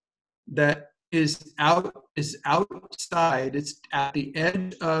that is outside, it's at the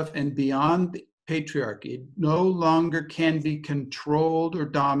edge of and beyond the patriarchy. It no longer can be controlled or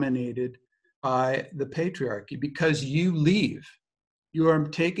dominated by the patriarchy because you leave. You are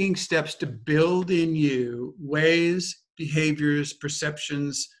taking steps to build in you ways, behaviors,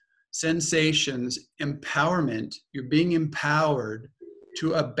 perceptions, sensations, empowerment. You're being empowered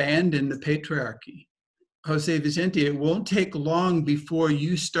to abandon the patriarchy. Jose Vicente, it won't take long before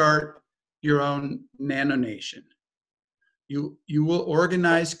you start your own nanonation. You will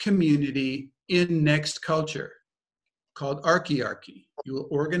organize community in Next Culture called Archiarchy. You will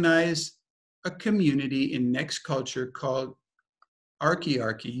organize a community in Next Culture called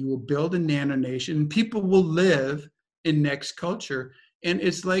Archiarchy. You will build a nanonation. People will live in Next Culture, and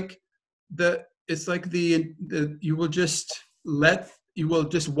it's like you will just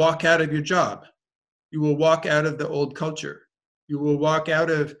walk out of your job. You will walk out of the old culture. You will walk out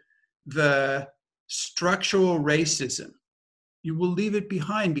of the structural racism. You will leave it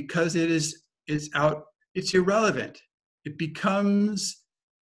behind because it's irrelevant. It becomes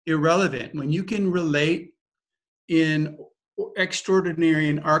irrelevant when you can relate in extraordinary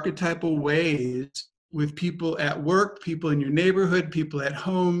and archetypal ways with people at work, people in your neighborhood, people at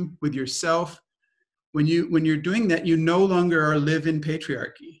home, with yourself. When you're doing that, you no longer are live in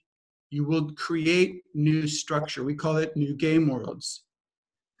patriarchy. You will create new structure. We call it new game worlds.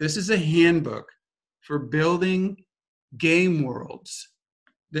 This is a handbook for building game worlds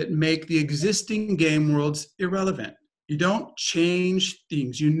that make the existing game worlds irrelevant. You don't change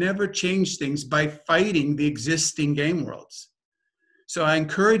things. You never change things by fighting the existing game worlds. So I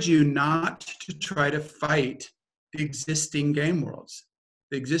encourage you not to try to fight the existing game worlds.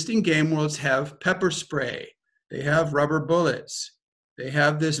 The existing game worlds have pepper spray. They have rubber bullets. They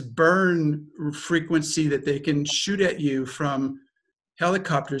have this burn frequency that they can shoot at you from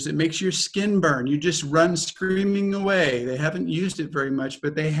helicopters. It makes your skin burn. You just run screaming away. They haven't used it very much,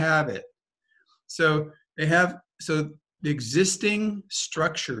 but they have it. So the existing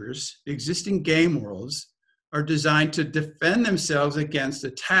structures, the existing game worlds are designed to defend themselves against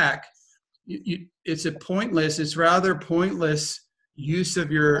attack. It's rather pointless use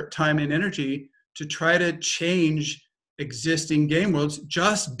of your time and energy to try to change existing game worlds.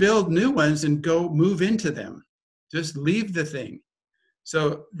 Just build new ones and go move into them. Just leave the thing.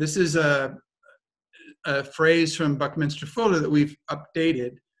 So this is a phrase from Buckminster Fuller that we've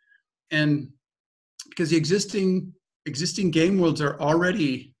updated, and because the existing game worlds are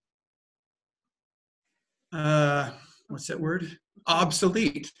already what's that word?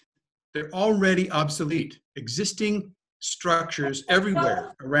 Obsolete. They're already obsolete. Existing structures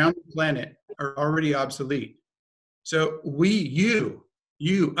everywhere around the planet are already obsolete. So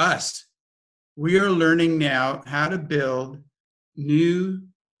us, we are learning now how to build new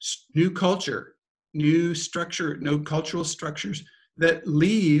culture, new structure, new cultural structures that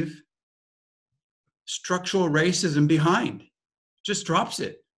leave structural racism behind. Just drops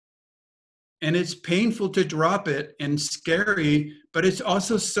it. And it's painful to drop it and scary, but it's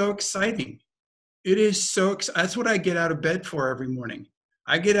also so exciting. It is so exciting. That's what I get out of bed for every morning.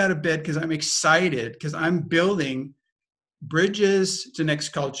 I get out of bed because I'm excited, because I'm building bridges to next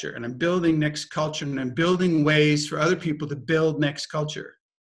culture, and I'm building next culture, and I'm building ways for other people to build next culture.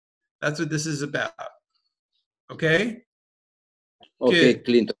 That's what this is about. Okay? Okay, Good.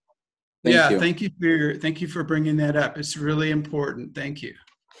 Clinton. Thank you. Thank you for bringing that up. It's really important. Thank you.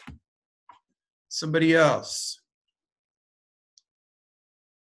 Somebody else.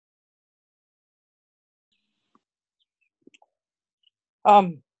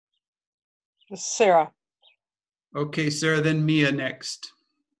 This is Sarah. Okay, Sarah, then Mia next.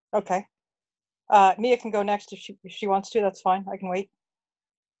 Okay. Mia can go next if she wants to. That's fine. I can wait.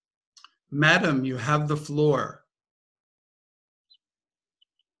 Madam, you have the floor.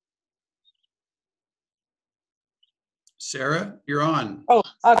 Sarah, you're on. Oh,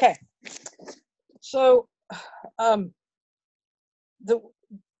 okay. So,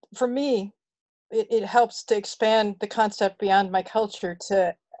 for me, it helps to expand the concept beyond my culture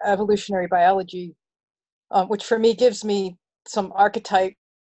to evolutionary biology, which for me gives me some archetypes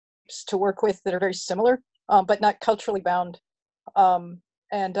to work with that are very similar, but not culturally bound. So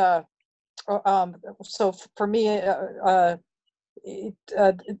for me, the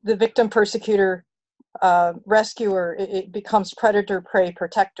victim, persecutor, rescuer, it becomes predator, prey,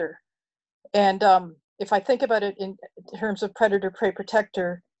 protector. And if I think about it in terms of predator, prey,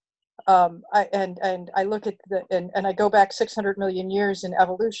 protector, I look at and I go back 600 million years in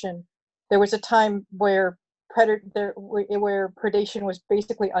evolution. There was a time where predation was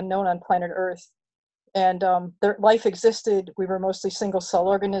basically unknown on planet Earth, and life existed. We were mostly single cell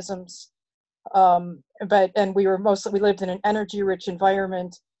organisms, we lived in an energy-rich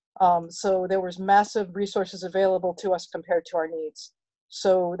environment. So there was massive resources available to us compared to our needs.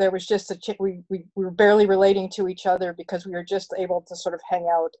 So there was just we were barely relating to each other because we were just able to sort of hang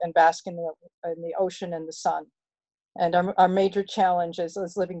out and bask in the ocean and the sun. And our major challenge as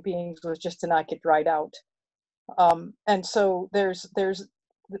living beings was just to not get dried out. And so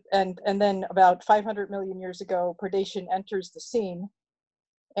and then about 500 million years ago, predation enters the scene.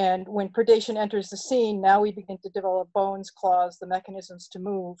 And when predation enters the scene, now we begin to develop bones, claws, the mechanisms to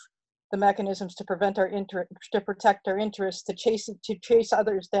move, the mechanisms to prevent to protect our interests, to chase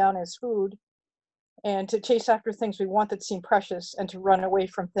others down as food, and to chase after things we want that seem precious, and to run away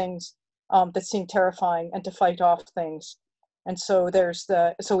from things that seem terrifying, and to fight off things. And so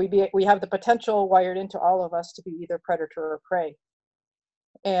we have the potential wired into all of us to be either predator or prey.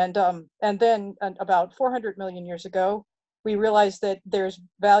 And then about 400 million years ago, we realized that there's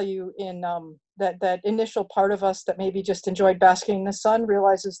value in that initial part of us that maybe just enjoyed basking in the sun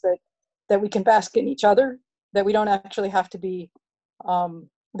realizes that we can bask in each other, that we don't actually have to be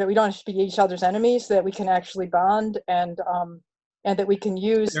each other's enemies, that we can actually bond and and that we can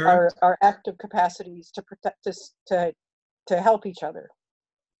use Sarah? our active capacities to protect us, to help each other.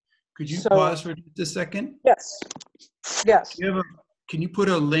 Could you So- pause for just a second? Yes. Yes. Can you put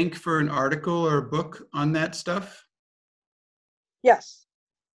a link for an article or a book on that stuff? Yes.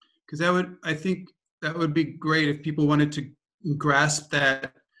 Because I think that would be great if people wanted to grasp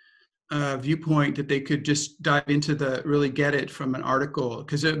that viewpoint, that they could just dive into really get it from an article,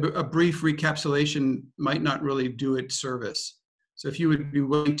 because a brief recapitulation might not really do it service. So if you would be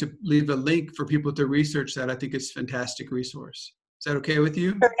willing to leave a link for people to research that, I think it's a fantastic resource. Is that okay with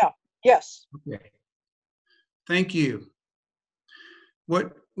you? Fair enough. Yes. Okay. Thank you.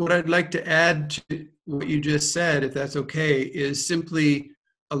 What I'd like to add to what you just said, if that's okay, is simply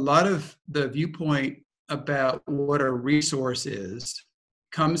a lot of the viewpoint about what a resource is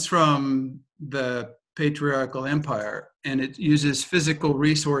comes from the patriarchal empire, and it uses physical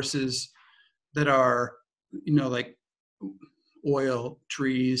resources that are, like oil,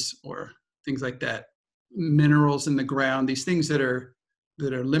 trees, or things like that, minerals in the ground, these things that are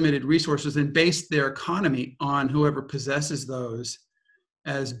limited resources, and base their economy on whoever possesses those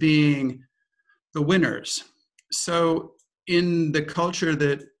as being the winners. So in the culture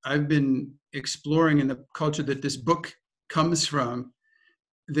that I've been exploring, in the culture that this book comes from,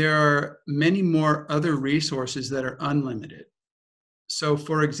 there are many more other resources that are unlimited. So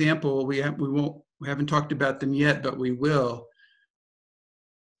for example, we haven't talked about them yet, but we will.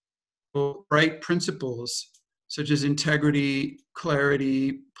 Right principles such as integrity,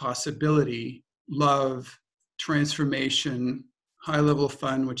 clarity, possibility, love, transformation, high-level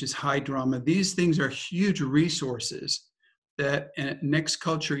fun, which is high drama. These things are huge resources that a next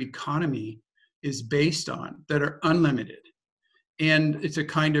culture economy is based on, that are unlimited. And it's a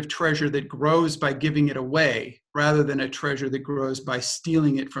kind of treasure that grows by giving it away, rather than a treasure that grows by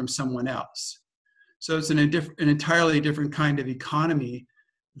stealing it from someone else. So it's an entirely different kind of economy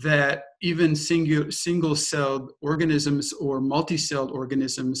that even single-celled organisms or multi-celled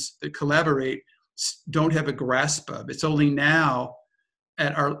organisms that collaborate don't have a grasp of. It's only now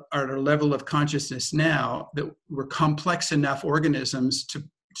at our level of consciousness now that we're complex enough organisms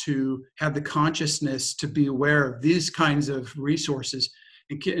to have the consciousness to be aware of these kinds of resources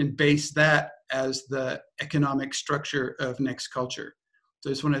and base that as the economic structure of next culture. So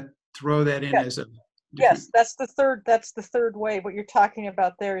I just want to throw that in as a Yes, that's the third wave. What you're talking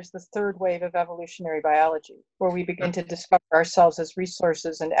about there is the third wave of evolutionary biology, where we begin to discover ourselves as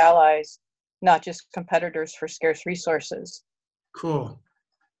resources and allies, not just competitors for scarce resources. Cool.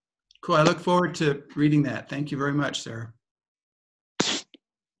 I look forward to reading that. Thank you very much, Sarah.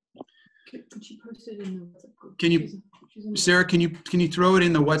 Could she post it in the WhatsApp group? Can you, She's in the- Sarah, can you throw it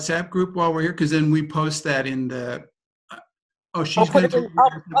in the WhatsApp group while we're here? Because then we post that in the. Oh, she's going to.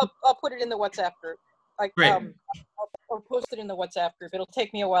 I'll put it in the WhatsApp group. Great. Or post it in the WhatsApp group. It'll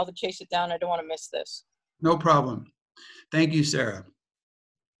take me a while to chase it down. I don't want to miss this. No problem. Thank you, Sarah.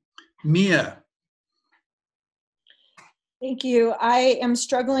 Mia. Thank you. I am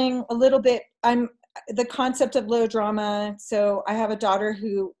struggling a little bit. The concept of low drama. So I have a daughter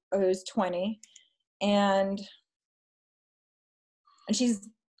who is 20, and she's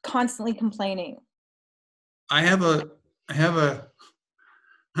constantly complaining. I have a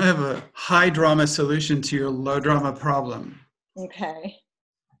high drama solution to your low drama problem. Okay.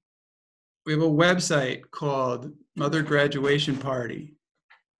 We have a website called Mother Graduation Party.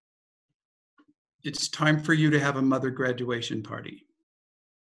 It's time for you to have a mother graduation party.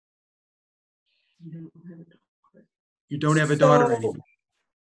 You don't have a daughter anymore.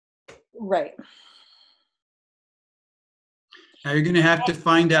 Right. Now you're going to have to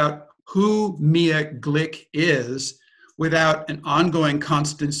find out who Mia Glick is without an ongoing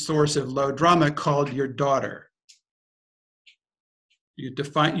constant source of low drama called your daughter. You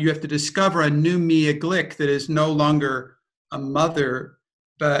have to discover a new Mia Glick that is no longer a mother,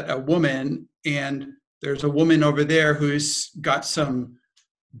 but a woman. And there's a woman over there who's got some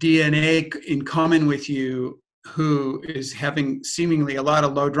DNA in common with you, who is having seemingly a lot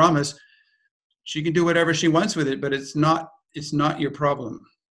of low dramas. She can do whatever she wants with it, but it's not your problem.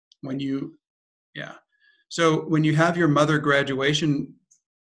 So when you have your mother graduation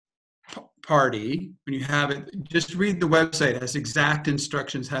party, when you have it, just read the website. It has exact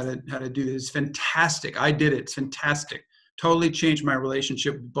instructions how to do this. It's fantastic. I did it. It's fantastic. Totally changed my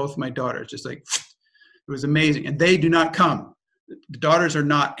relationship with both my daughters. Just like, it was amazing. And they do not come. The daughters are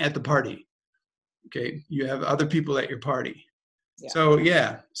not at the party. Okay. You have other people at your party.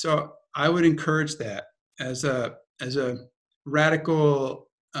 Yeah. So I would encourage that as a radical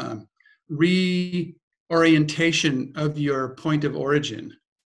reorientation of your point of origin.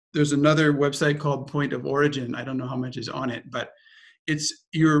 There's another website called Point of Origin. I don't know how much is on it, but It's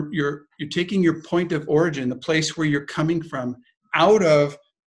you're taking your point of origin, the place where you're coming from, out of,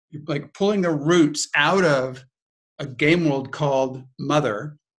 like pulling the roots out of a game world called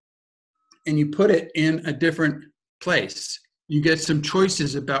Mother, and you put it in a different place. You get some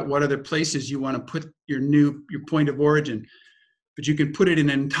choices about what other places you want to put your point of origin, but you can put it in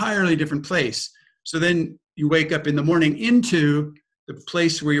an entirely different place. So then you wake up in the morning into the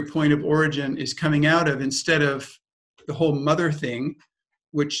place where your point of origin is coming out of, instead of the whole Mother thing,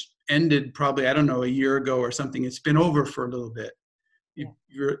 which ended probably, I don't know, a year ago or something. It's been over for a little bit.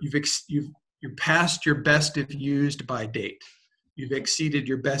 You're past your best if used by date. You've exceeded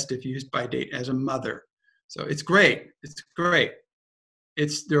your best if used by date as a mother. So it's great. It's great.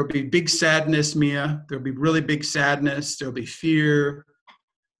 There'll be big sadness, Mia. There'll be really big sadness. There'll be fear.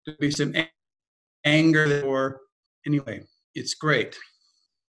 There'll be some anger. Or anyway, it's great.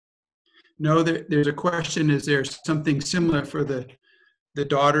 No, there's a question: is there something similar for the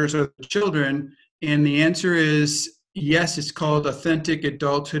daughters or the children? And the answer is yes. It's called Authentic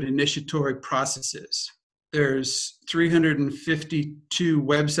Adulthood Initiatory Processes. There's 352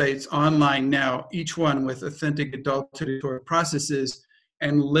 websites online now, each one with Authentic Adulthood Initiatory Processes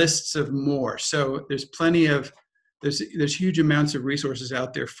and lists of more. So there's plenty of, there's huge amounts of resources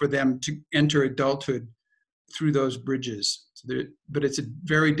out there for them to enter adulthood through those bridges. So but it's a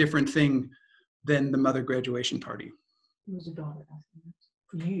very different thing than the Mother graduation party. It was a daughter asking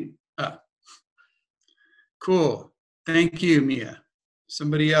for you. Cool. Thank you, Mia.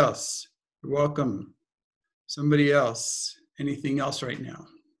 Somebody else. You're welcome. Somebody else. Anything else right now?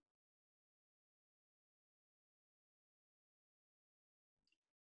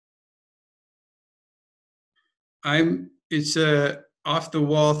 It's a off the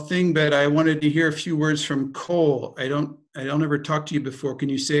wall thing, but I wanted to hear a few words from Cole. I don't ever talk to you before. Can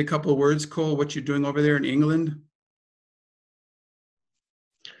you say a couple of words, Cole, what you're doing over there in England?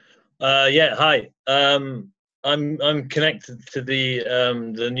 Yeah, hi. I'm connected to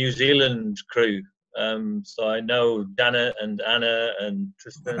the New Zealand crew. So I know Dana and Anna and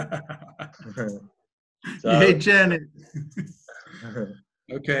Tristan. Hey, Janet.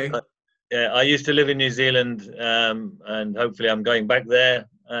 Okay. Yeah, I used to live in New Zealand, and hopefully I'm going back there.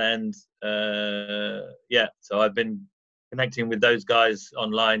 And yeah, so I've been connecting with those guys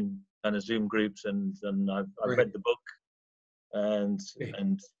online, kind of Zoom groups, and I've read the book, and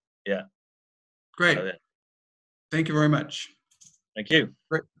yeah. Great. So, yeah. Thank you very much. Thank you.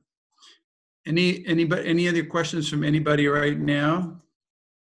 Great. Any other questions from anybody right now?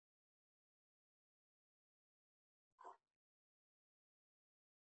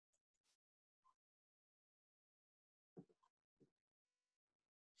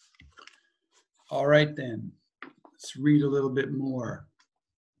 All right, then. Let's read a little bit more.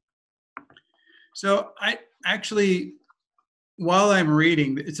 So I actually, while I'm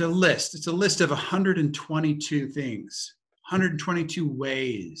reading, it's a list. It's a list of 122 things, 122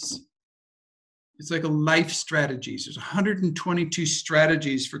 ways. It's like a life strategies. There's 122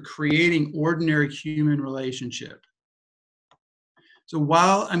 strategies for creating ordinary human relationship. So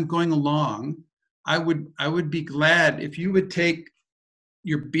while I'm going along, I would be glad if you would take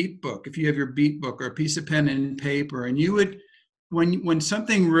your beat book, if you have your beat book or a piece of pen and paper, and you would, when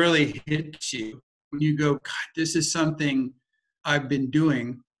something really hits you, when you go, God, this is something I've been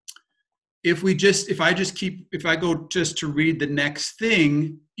doing. If I go just to read the next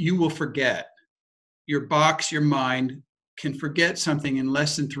thing, you will forget. Your box, your mind can forget something in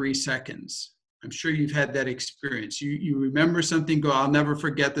less than 3 seconds. I'm sure you've had that experience. You remember something, go, I'll never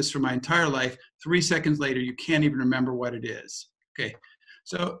forget this for my entire life. 3 seconds later, you can't even remember what it is. Okay.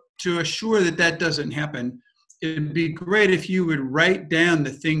 So to assure that that doesn't happen, it'd be great if you would write down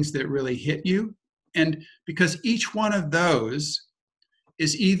the things that really hit you. And because each one of those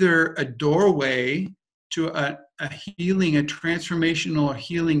is either a doorway to a healing, a transformational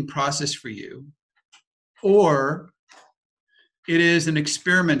healing process for you, or it is an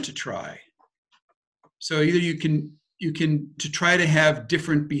experiment to try. So either you can to try to have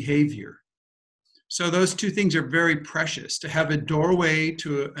different behavior. So those two things are very precious. To have a doorway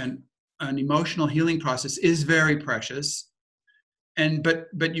to an emotional healing process is very precious.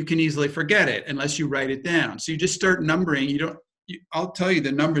 But you can easily forget it unless you write it down. So you just start numbering. I'll tell you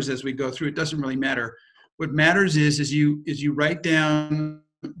the numbers as we go through. It doesn't really matter. What matters is you write down,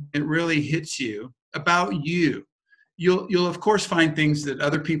 it really hits you about you. You'll of course find things that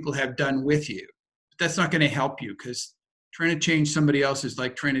other people have done with you. But that's not going to help you, because trying to change somebody else is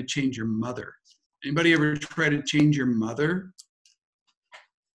like trying to change your mother. Anybody ever try to change your mother?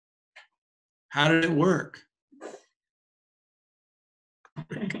 How did it work?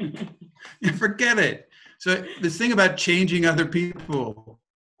 Forget it. So this thing about changing other people,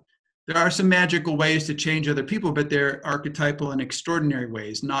 there are some magical ways to change other people, but they're archetypal and extraordinary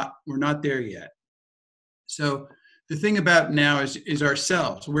ways. We're not there yet. So the thing about now is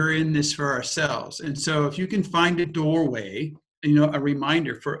ourselves. We're in this for ourselves. And so if you can find a doorway, a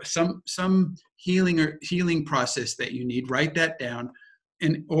reminder for some healing process that you need, write that down.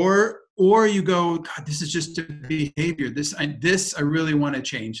 And or you go, God, this is just a behavior. I really want to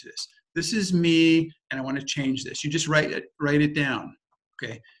change this. This is me, and I want to change this. You just write it down,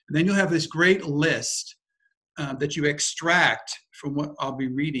 okay? And then you'll have this great list that you extract from what I'll be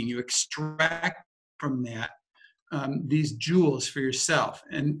reading. You extract from that these jewels for yourself.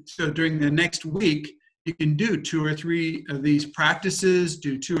 And so during the next week, you can do 2 or 3 of these practices,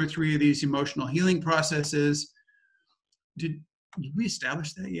 do 2 or 3 of these emotional healing processes. Did we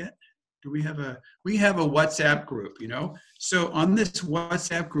establish that yet? We have a WhatsApp group, So on this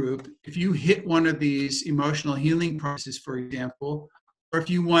WhatsApp group, if you hit one of these emotional healing processes, for example, or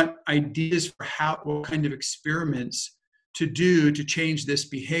if you want ideas for what kind of experiments to do to change this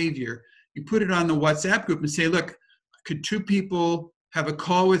behavior, you put it on the WhatsApp group and say, look, could 2 people have a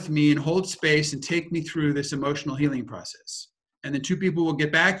call with me and hold space and take me through this emotional healing process? And then 2 people will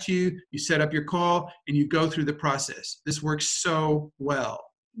get back to you, you set up your call, and you go through the process. This works so well.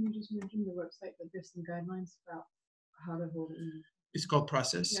 Can you just mention the website, but there's some guidelines about how to hold it in? It's called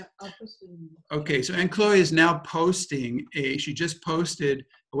Process? Yeah, I'll post it in. Okay, so Anne Chloe is now she just posted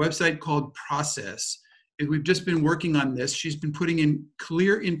a website called Process. And we've just been working on this. She's been putting in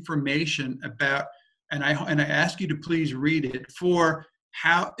clear information about, and I ask you to please read it, for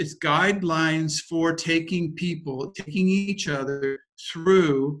how it's guidelines for taking each other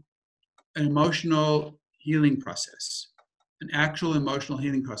through an emotional healing process, an actual emotional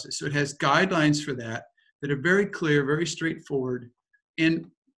healing process. So it has guidelines for that are very clear, very straightforward.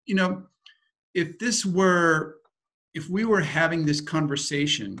 And, if we were having this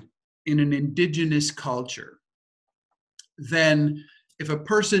conversation in an indigenous culture, then if a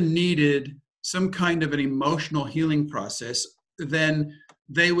person needed some kind of an emotional healing process, then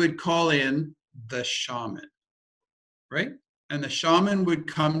they would call in the shaman, right? And the shaman would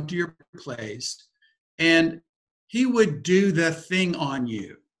come to your place and he would do the thing on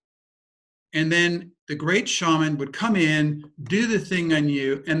you. And then the great shaman would come in, do the thing on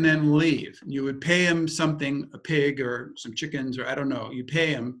you, and then leave. You would pay him something, a pig or some chickens, or I don't know, you pay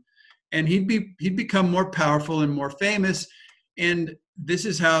him, and he'd become more powerful and more famous. And this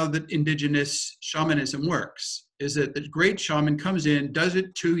is how the indigenous shamanism works, is that the great shaman comes in, does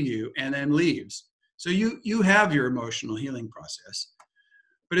it to you, and then leaves. So you have your emotional healing process.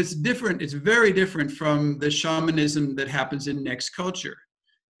 But it's different, it's very different from the shamanism that happens in next culture.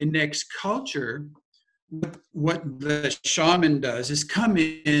 In next culture, what the shaman does is come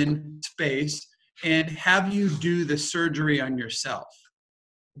in space and have you do the surgery on yourself.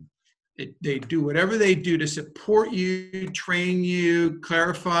 They do whatever they do to support you, train you,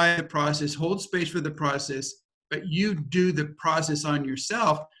 clarify the process, hold space for the process, but you do the process on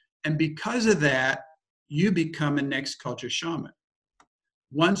yourself. And because of that, you become a next culture shaman.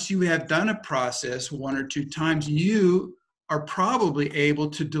 Once you have done a process 1 or 2 times, you are probably able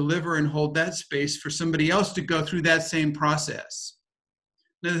to deliver and hold that space for somebody else to go through that same process.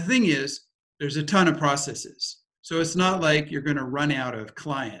 Now, the thing is, there's a ton of processes. So it's not like you're going to run out of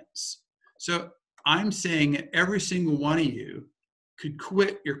clients. So I'm saying every single one of you could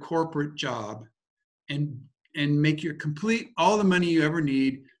quit your corporate job and make your complete all the money you ever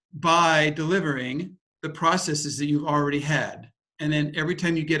need by delivering the processes that you've already had. And then every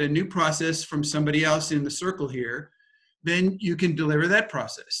time you get a new process from somebody else in the circle here, then you can deliver that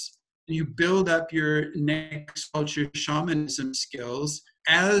process. You build up your next culture shamanism skills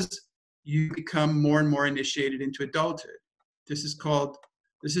as you become more and more initiated into adulthood. This is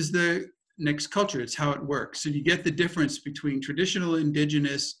the next culture. It's how it works. So you get the difference between traditional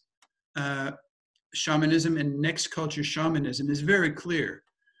indigenous shamanism and next culture shamanism is very clear.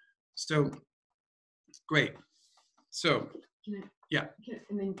 So, great. So, yeah.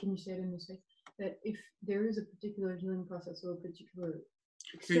 And then can you say it in this way? That if there is a particular healing process or a particular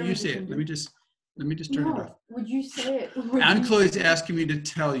Here, you say it. Let me just turn it off. Would you say it? Anne Chloe is asking me to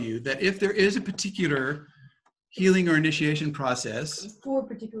tell you that if there is a particular healing or initiation process for a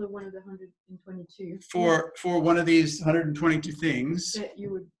particular one of the 122 for one of these 122 things, that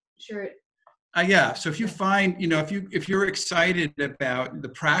you would share it. Yeah. So if you find, if you're excited about the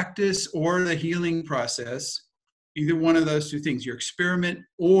practice or the healing process, either one of those 2 things, your experiment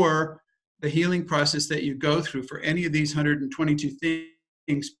or the healing process that you go through for any of these 122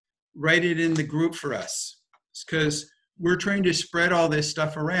 things, write it in the group for us. Because we're trying to spread all this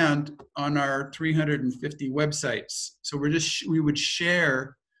stuff around on our 350 websites. So we would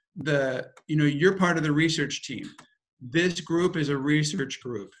share you're part of the research team. This group is a research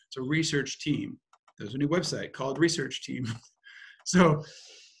group. It's a research team. There's a new website called Research Team. So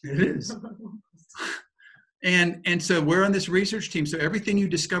it is. And so we're on this research team. So everything you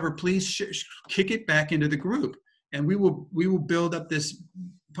discover, please kick it back into the group, and we will build up this,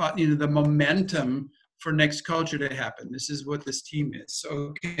 the momentum for Next Culture to happen. This is what this team is. So,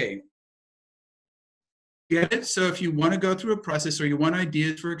 okay. Get it? So if you want to go through a process or you want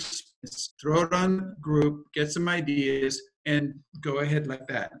ideas for experiments, throw it on the group, get some ideas, and go ahead like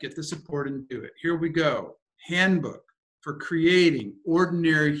that. Get the support and do it. Here we go. Handbook for creating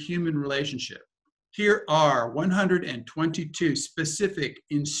ordinary human relationship. Here are 122 specific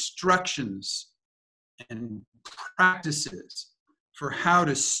instructions and practices for how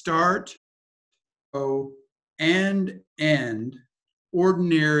to start and end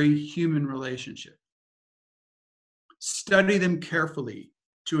ordinary human relationship. Study them carefully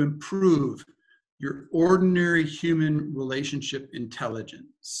to improve your ordinary human relationship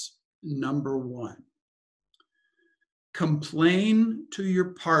intelligence. Number 1, complain to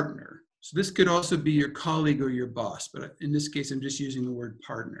your partner. So this could also be your colleague or your boss, but in this case, I'm just using the word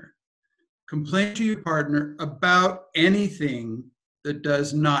partner. Complain to your partner about anything that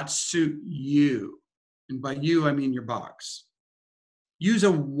does not suit you. And by you, I mean your box. Use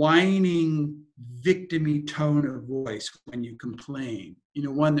a whining, victim-y tone of voice when you complain,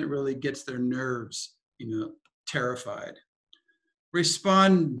 one that really gets their nerves, terrified.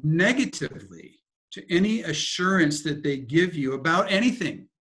 Respond negatively to any assurance that they give you about anything.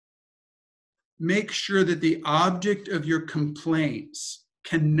 Make sure that the object of your complaints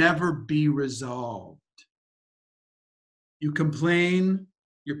can never be resolved. You complain,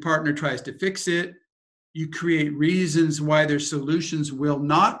 your partner tries to fix it, you create reasons why their solutions will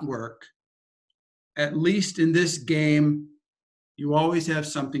not work. At least in this game, you always have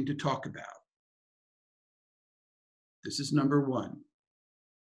something to talk about. This is number 1.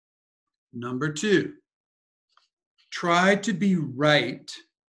 Number 2, try to be right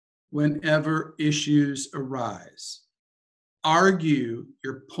whenever issues arise. Argue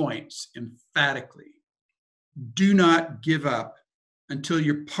your points emphatically. Do not give up until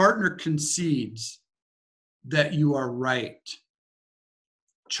your partner concedes that you are right.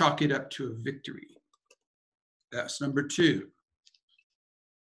 Chalk it up to a victory. That's number 2.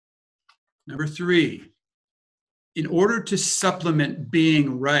 Number 3, in order to supplement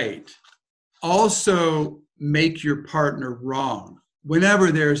being right, also make your partner wrong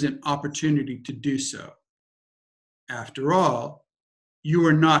whenever there's an opportunity to do so. After all, you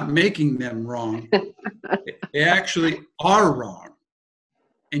are not making them wrong. They actually are wrong.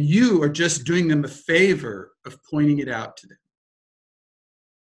 And you are just doing them a favor of pointing it out to them.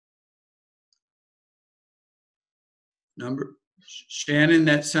 Shannon,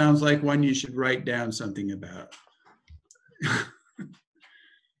 that sounds like one you should write down something about.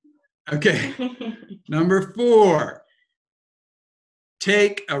 Okay. Number 4,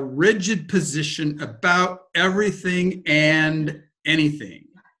 take a rigid position about everything and anything.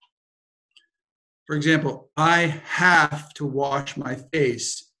 For example, I have to wash my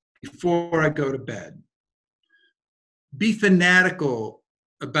face before I go to bed. Be fanatical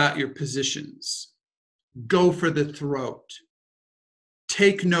about your positions. Go for the throat.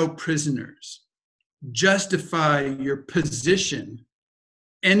 Take no prisoners. Justify your position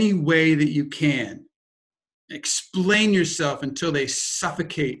any way that you can. Explain yourself until they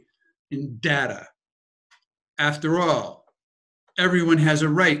suffocate in data. After all, everyone has a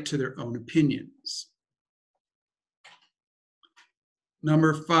right to their own opinions.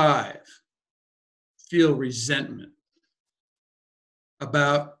 Number 5, feel resentment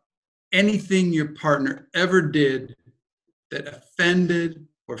about anything your partner ever did that offended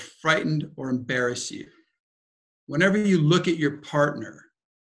or frightened or embarrassed you. Whenever you look at your partner,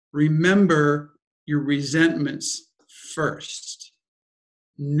 remember your resentments first.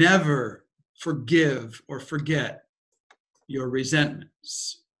 Never forgive or forget your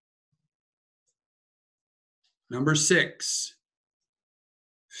resentments. Number 6,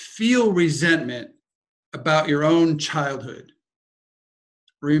 feel resentment about your own childhood.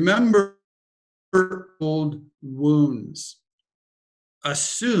 Remember old wounds.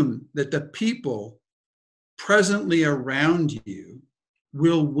 Assume that the people presently around you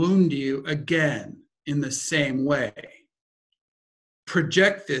will wound you again in the same way.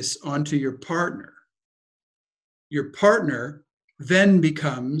 Project this onto your partner. Your partner then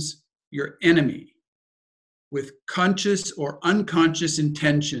becomes your enemy with conscious or unconscious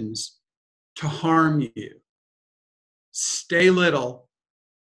intentions to harm you. stay little,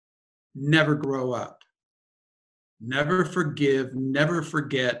 never grow up. Never forgive, never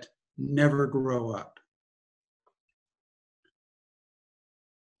forget, never grow up.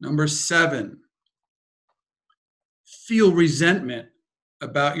 Number 7, feel resentment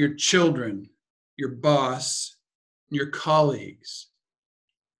about your children, your boss, your colleagues.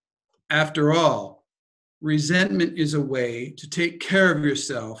 After all, resentment is a way to take care of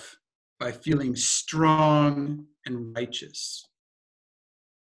yourself by feeling strong and righteous.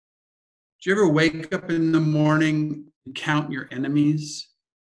 Do you ever wake up in the morning and count your enemies?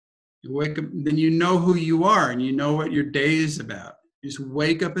 You wake up, then you know who you are and you know what your day is about. You just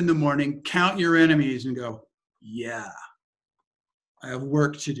wake up in the morning, count your enemies and go, yeah, I have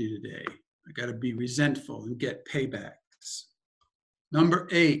work to do today. I got to be resentful and get paybacks. Number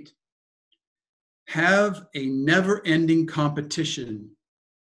 8, have a never-ending competition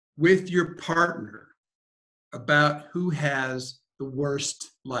with your partner about who has the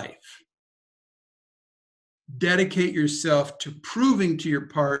worst life. Dedicate yourself to proving to your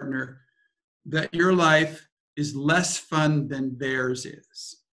partner that your life is less fun than theirs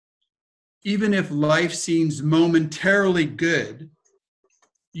is. Even if life seems momentarily good,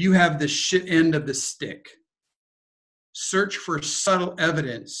 you have the shit end of the stick. Search for subtle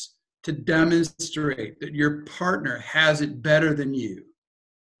evidence to demonstrate that your partner has it better than you.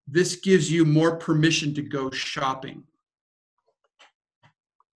 This gives you more permission to go shopping.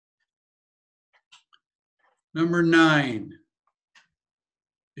 Number 9,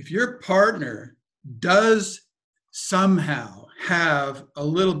 if your partner does somehow have a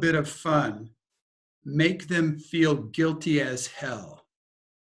little bit of fun, make them feel guilty as hell.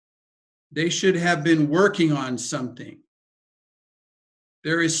 They should have been working on something.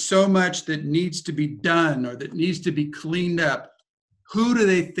 There is so much that needs to be done or that needs to be cleaned up. Who do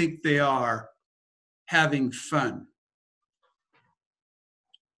they think they are having fun?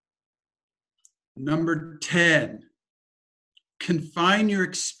 Number 10, confine your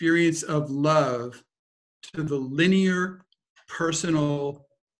experience of love to the linear, personal,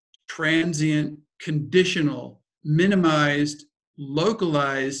 transient, conditional, minimized,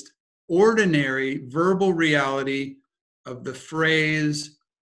 localized, ordinary verbal reality of the phrase,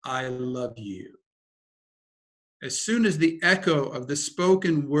 I love you. As soon as the echo of the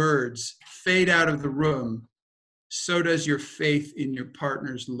spoken words fade out of the room, so does your faith in your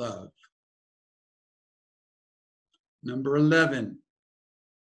partner's love. Number 11,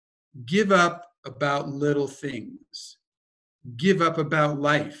 give up about little things. Give up about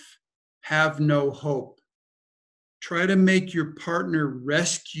life. Have no hope. Try to make your partner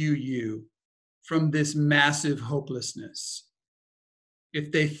rescue you from this massive hopelessness.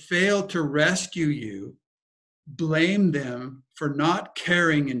 If they fail to rescue you, blame them for not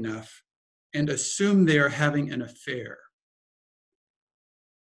caring enough and assume they are having an affair.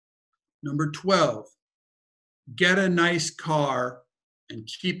 Number 12, get a nice car and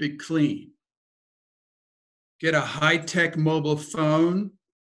keep it clean. Get a high-tech mobile phone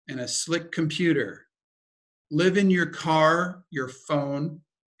and a slick computer. Live in your car, your phone,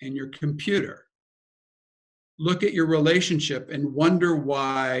 and your computer. Look at your relationship and wonder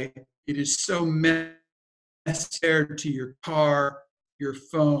why it is so necessary to your car, your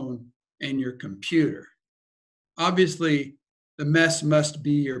phone, and your computer. Obviously, the mess must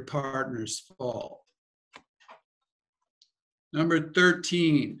be your partner's fault. Number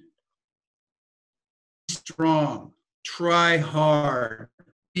 13, be strong, try hard,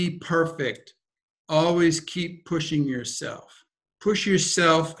 be perfect. Always keep pushing yourself. Push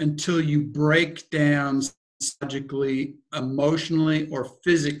yourself until you break down psychologically, emotionally, or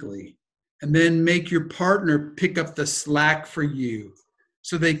physically, and then make your partner pick up the slack for you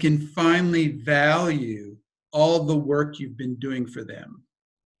so they can finally value all the work you've been doing for them.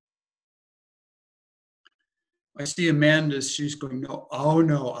 I see Amanda, she's going, no, oh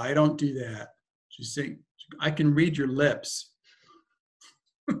no, I don't do that. She's saying, I can read your lips.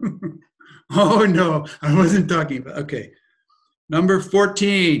 Oh no, I wasn't talking about, okay. Number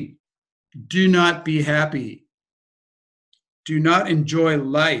 14, do not be happy. Do not enjoy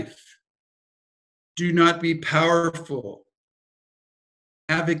life. Do not be powerful.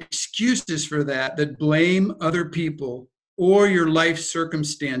 Have excuses for that blame other people or your life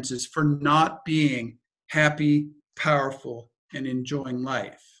circumstances for not being happy, powerful, and enjoying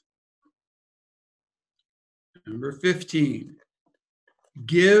life. Number 15,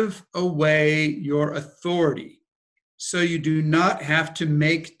 give away your authority so you do not have to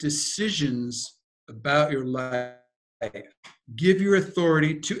make decisions about your life. Give your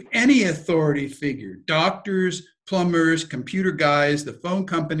authority to any authority figure, doctors, plumbers, computer guys, the phone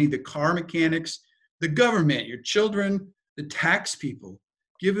company, the car mechanics, the government, your children, the tax people.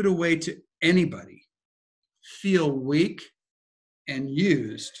 Give it away to anybody. Feel weak and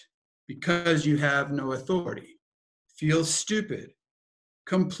used because you have no authority. Feel stupid.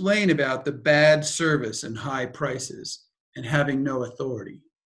 Complain about the bad service and high prices and having no authority.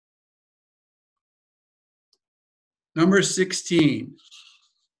 Number 16,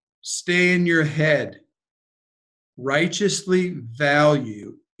 stay in your head. Righteously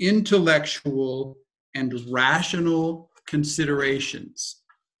value intellectual and rational considerations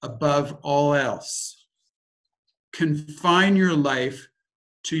above all else. Confine your life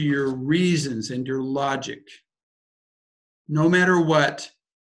to your reasons and your logic. No matter what,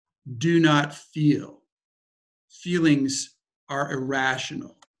 do not feel. Feelings are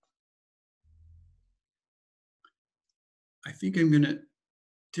irrational. I think I'm going to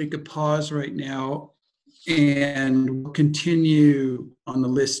take a pause right now, and we'll continue on the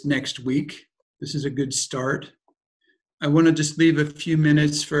list next week. This is a good start. I want to just leave a few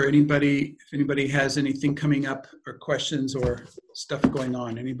minutes for anybody, if anybody has anything coming up or questions or stuff going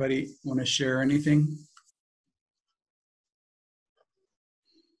on. Anybody want to share anything?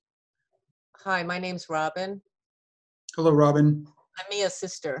 Hi, my name's Robin. Hello, Robin. I'm Mia's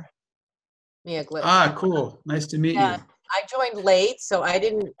sister, Mia Glick. Ah, cool. Nice to meet Yeah, you. I joined late, so I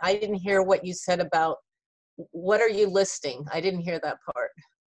didn't hear what you said about what are you listing. I didn't hear that part.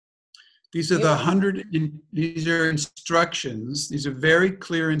 These are these are instructions. These are very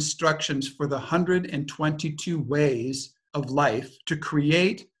clear instructions for the 122 ways of life to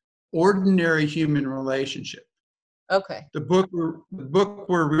create ordinary human relationship. Okay. The book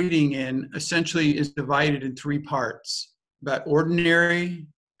we're reading in essentially is divided in 3 parts: about ordinary,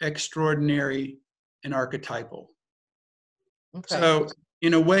 extraordinary, and archetypal. Okay. So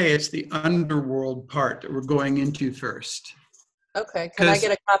in a way, it's the underworld part that we're going into first. Okay. Can I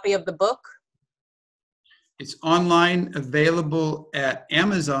get a copy of the book? It's online, available at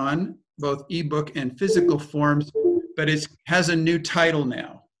Amazon, both ebook and physical forms, but it has a new title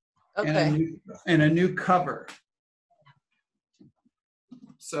now. Okay. And a new cover.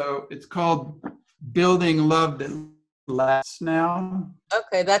 So it's called Building Love That Lasts now.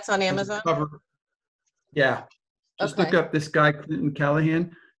 Okay, that's on Amazon? Cover. Yeah. Just Okay. look up this guy, Clinton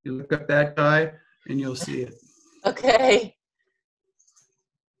Callahan. You look up that guy and you'll see it. Okay.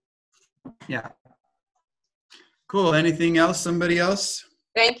 Yeah. Cool. Anything else? Somebody else?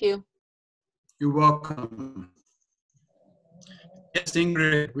 Thank you. You're welcome. Yes,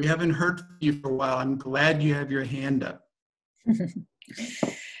 Ingrid, we haven't heard from you for a while. I'm glad you have your hand up.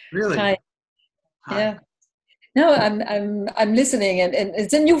 Really? Hi. Hi. Yeah. No, I'm listening, and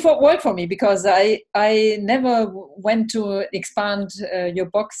it's a new world for me because I never went to expand your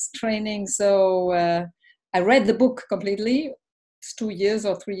box training. So I read the book completely. It's 2 years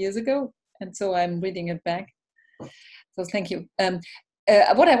or 3 years ago, and so I'm reading it back. So thank you.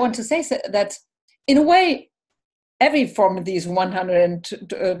 What I want to say is that in a way, every from these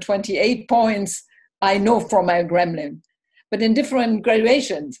 128 points I know from my gremlin, but in different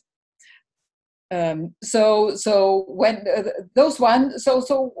graduations. So when those ones,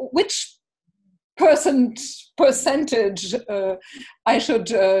 so which percentage I should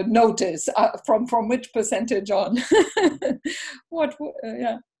notice from which percentage on?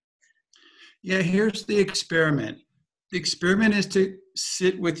 Yeah. Yeah, here's the experiment. The experiment is to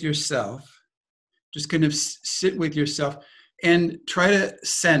sit with yourself, just kind of sit with yourself and try to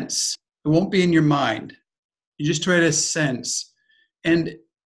sense. It won't be in your mind. You just try to sense. And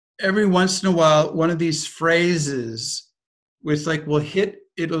every once in a while, one of these phrases with will hit,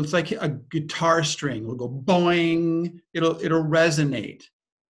 it's like a guitar string. It'll go boing, it'll resonate.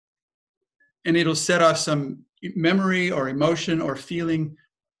 And it'll set off some memory or emotion or feeling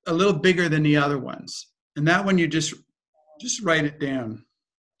a little bigger than the other ones. And that one you just write it down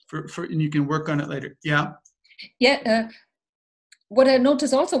and you can work on it later. Yeah. Yeah. What I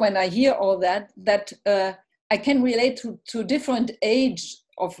notice also when I hear all that I can relate to different age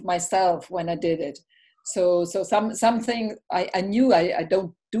of myself when I did it. So something I knew I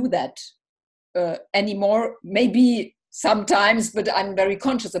don't do that anymore. Maybe sometimes, but I'm very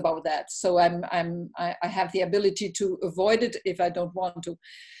conscious about that. So I have the ability to avoid it if I don't want to.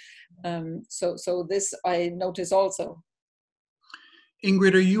 So this I notice also.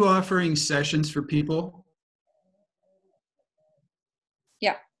 Ingrid, are you offering sessions for people?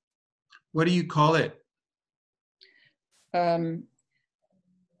 Yeah. What do you call it? The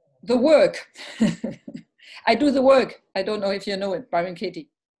work. I do the work. I don't know if you know it, Byron Katie.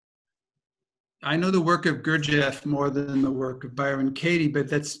 I know the work of Gurdjieff more than the work of Byron Katie,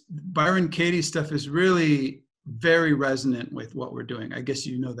 but Byron Katie stuff is really very resonant with what we're doing. I guess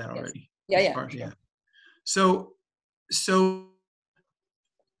you know that already. Yeah. So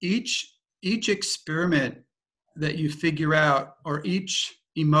each experiment that you figure out, or each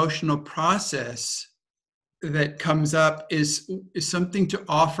emotional process that comes up, is something to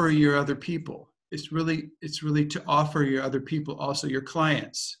offer your other people. It's really to offer your other people, also your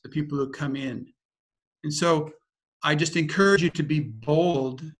clients, the people who come in. And so I just encourage you to be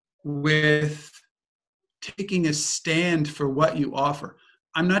bold with taking a stand for what you offer.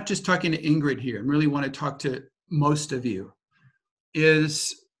 I'm not just talking to Ingrid here. I really want to talk to most of you.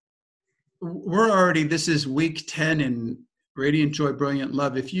 This is week 10 in Radiant Joy, Brilliant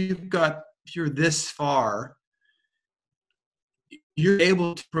Love. If you're this far, you're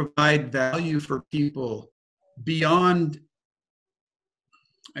able to provide value for people beyond,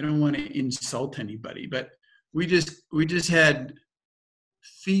 I don't want to insult anybody, but we just had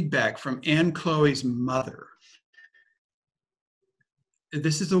feedback from Anne Chloe's mother.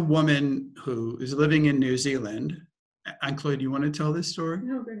 This is a woman who is living in New Zealand. Anne Chloe, do you want to tell this story?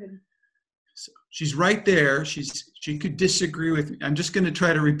 No, go ahead. So she's right there. She could disagree with me. I'm just going to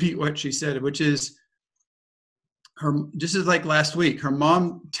try to repeat what she said, which is, just as like last week, her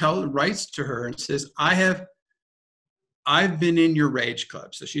mom writes to her and says, I've been in your Rage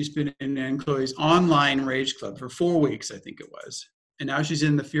Club. So she's been in Anne Chloe's online Rage Club for 4 weeks, I think it was. And now she's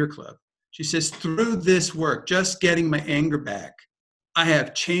in the Fear Club. She says, through this work, just getting my anger back, I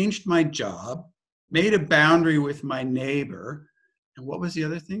have changed my job, made a boundary with my neighbor. And what was the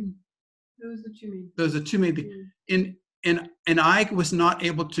other thing? Those are two main. Those are two main things. And I was not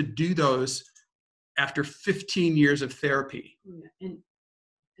able to do those after 15 years of therapy. Yeah.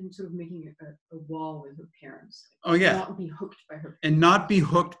 And sort of making a wall with her parents. Oh yeah. Not be hooked by her parents. And not be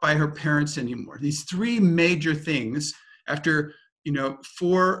hooked by her parents anymore. These three major things after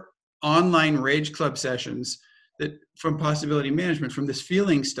 4 online Rage Club sessions that from Possibility Management, from this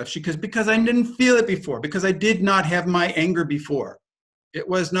feeling stuff. Because I didn't feel it before, because I did not have my anger before. It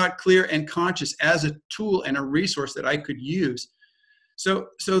was not clear and conscious as a tool and a resource that I could use. So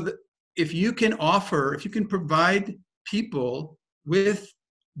if you can provide people with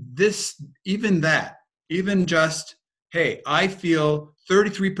this, even just, hey, I feel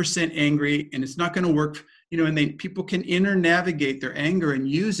 33% angry and it's not going to work, and then people can navigate their anger and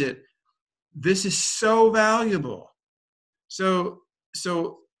use it. This is so valuable. So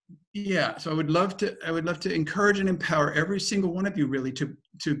I would love to encourage and empower every single one of you really to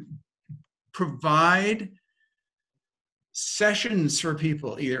provide sessions for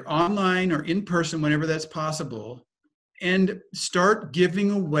people, either online or in person, whenever that's possible, and start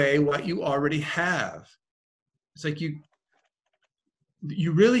giving away what you already have. It's like you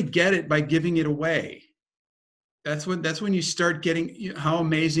really get it by giving it away. That's when you start getting how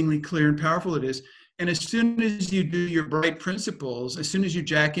amazingly clear and powerful it is. And as soon as you do your bright principles, as soon as you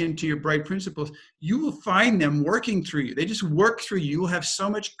jack into your bright principles, you will find them working through you. They just work through you. You will have so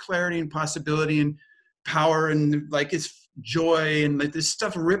much clarity and possibility and power, and like it's joy, and like this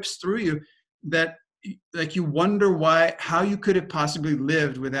stuff rips through you that like you wonder how you could have possibly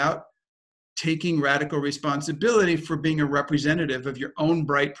lived without taking radical responsibility for being a representative of your own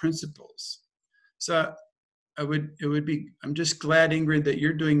bright principles. So I'm just glad, Ingrid, that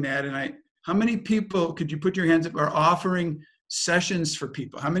you're doing that. And how many people, could you put your hands up, are offering sessions for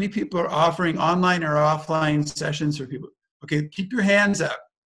people? How many people are offering online or offline sessions for people? Okay, keep your hands up.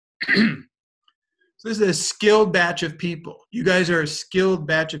 So this is a skilled batch of people. You guys are a skilled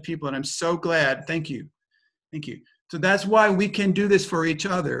batch of people, and I'm so glad. Thank you. Thank you. So that's why we can do this for each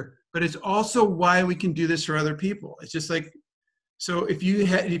other, but it's also why we can do this for other people. It's just like, so if you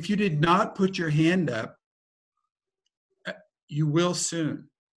did not put your hand up, you will soon.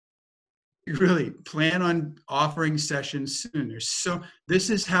 You really plan on offering sessions soon. This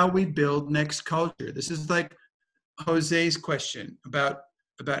is how we build next culture. This is like Jose's question about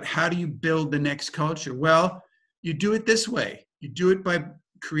how do you build the next culture? Well, you do it this way. You do it by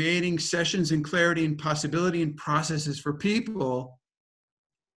creating sessions and clarity and possibility and processes for people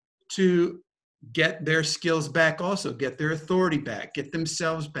to get their skills back, also get their authority back, get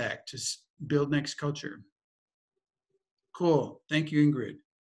themselves back to build next culture. Cool. Thank you, Ingrid.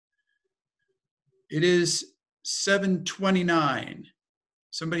 It is 7:29.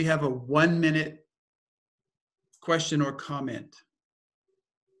 Somebody have a 1-minute question or comment?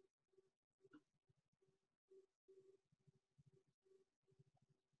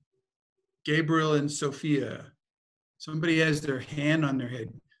 Gabriel and Sophia. Somebody has their hand on their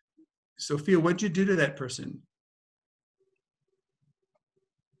head. Sophia, what'd you do to that person?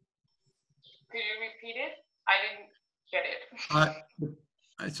 Could you repeat it? I didn't get it.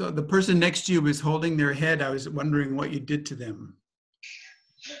 I saw the person next to you was holding their head. I was wondering what you did to them.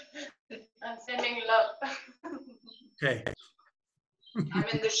 I'm sending love. Okay. I'm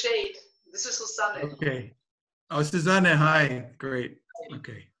in the shade. This is Susanne. Okay. Oh, Susanne, hi. Great.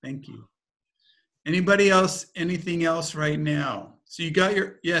 Okay, thank you. Anybody else, anything else right now? So you got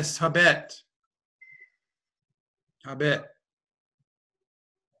your, yes, Habet. Habet.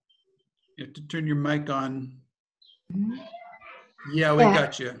 You have to turn your mic on. Yeah, we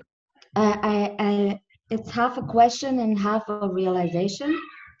got you. It's half a question and half a realization.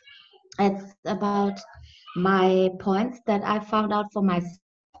 It's about my points that I found out for myself,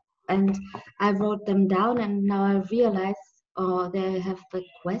 and I wrote them down, and now I realize, or they have the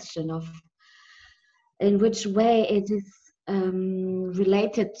question of in which way it is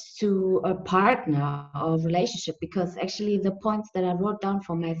related to a partner or relationship, because actually the points that I wrote down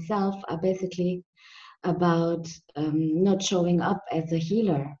for myself are basically about not showing up as a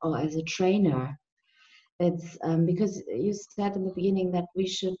healer or as a trainer. It's because you said in the beginning that we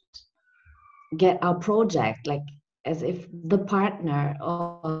should get our project, like as if the partner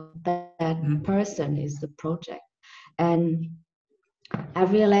or that person is the project. And I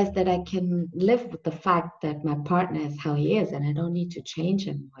realized that I can live with the fact that my partner is how he is, and I don't need to change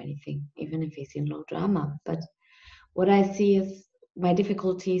him or anything, even if he's in low drama. But what I see is my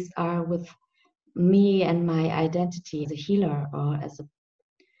difficulties are with me and my identity as a healer or as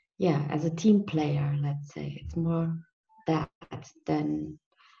a team player, let's say. It's more that than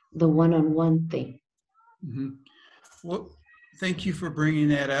the one-on-one thing. Mm-hmm. Well, thank you for bringing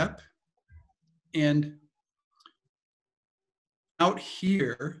that up. And out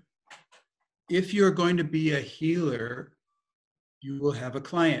here, if you're going to be a healer, you will have a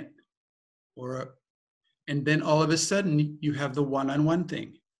client, and then all of a sudden you have the one-on-one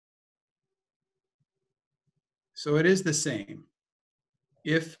thing. So it is the same.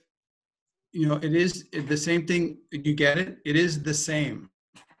 If it is the same thing, you get it? It is the same.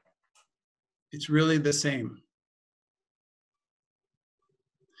 It's really the same.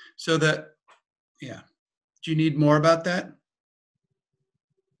 So do you need more about that?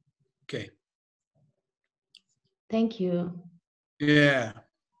 Okay. Thank you. Yeah.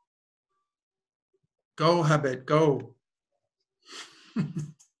 Go, Habet, go.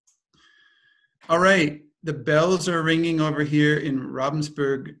 All right. The bells are ringing over here in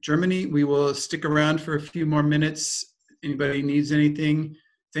Ravensburg, Germany. We will stick around for a few more minutes. Anybody needs anything?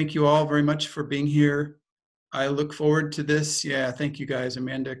 Thank you all very much for being here. I look forward to this. Yeah, thank you guys,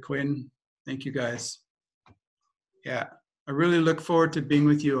 Amanda, Quinn. Thank you guys. Yeah, I really look forward to being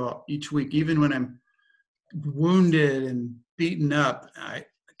with you all each week, even when I'm wounded and beaten up. I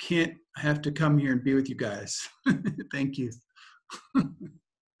have to come here and be with you guys. Thank you.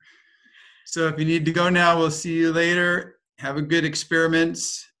 So if you need to go now, we'll see you later. Have a good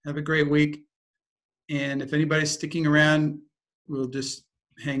experiments. Have a great week. And if anybody's sticking around, we'll just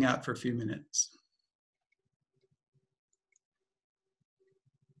hang out for a few minutes.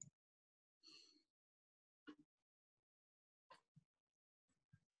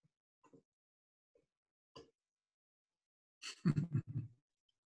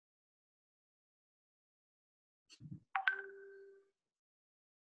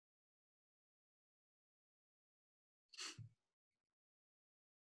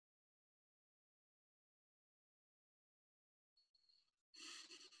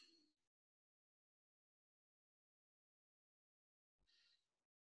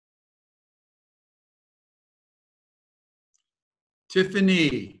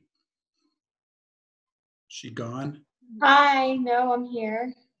 Tiffany. She gone? Hi, no, I'm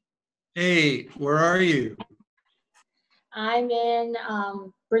here. Hey, where are you? I'm in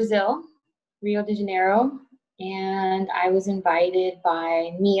Brazil, Rio de Janeiro, and I was invited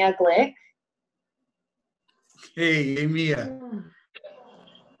by Mia Glick. Hey, Mia.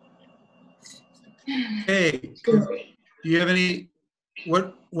 Hey, do you have any,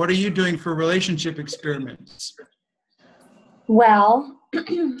 what are you doing for relationship experiments? Well,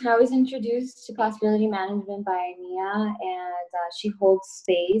 I was introduced to possibility management by Mia, and she holds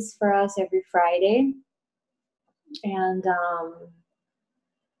space for us every Friday. And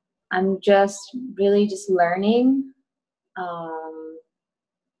I'm really just learning.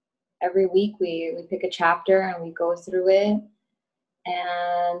 Every week we pick a chapter and we go through it.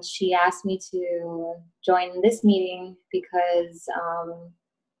 And she asked me to join this meeting because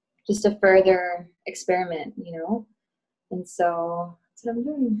just a further experiment, And so that's what I'm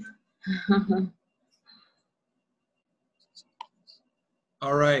doing.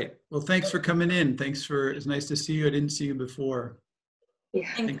 All right. Well, thanks for coming in. It's nice to see you. I didn't see you before. Yeah.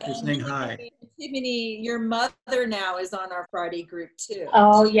 Thanks for saying hi. Tiffany, your mother now is on our Friday group too.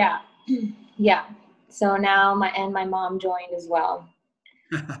 Oh, yeah. Yeah. So now my mom joined as well.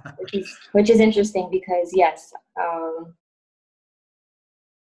 which is interesting because yes.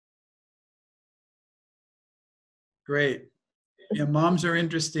 Great. Yeah, moms are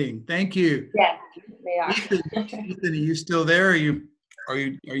interesting. Thank you. Yeah, they are. Ethan, are you still there? Are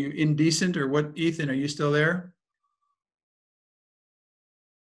you indecent or what? Ethan, are you still there?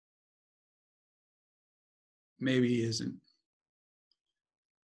 Maybe he isn't.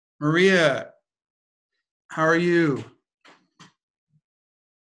 Maria, how are you?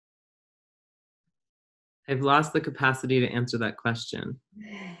 I've lost the capacity to answer that question.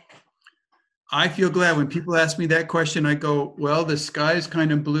 I feel glad when people ask me that question, I go, well, the sky is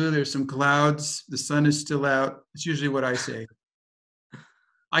kind of blue. There's some clouds. The sun is still out. It's usually what I say.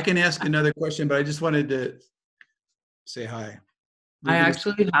 I can ask another question, but I just wanted to say hi. I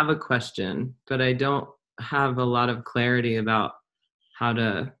actually have a question, but I don't have a lot of clarity about how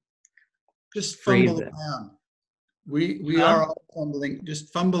to just fumble around. We are all fumbling.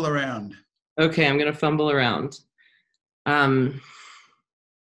 Just fumble around. Okay, I'm gonna fumble around.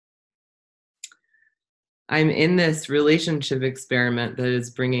 I'm in this relationship experiment that is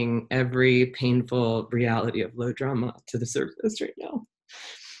bringing every painful reality of low drama to the surface right now.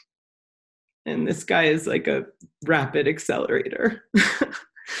 And this guy is like a rapid accelerator.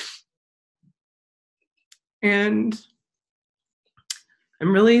 And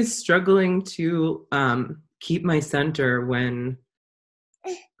I'm really struggling to keep my center when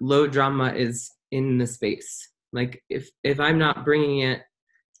low drama is in the space. Like if I'm not bringing it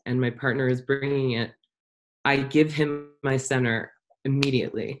and my partner is bringing it, I give him my center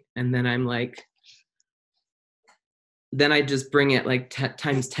immediately. And then I'm like, then I just bring it like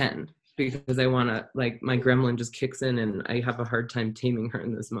times 10 because I want to, like, my gremlin just kicks in and I have a hard time taming her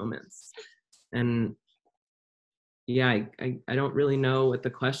in those moments. And yeah, I don't really know what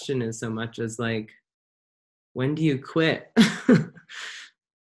the question is so much as like, when do you quit?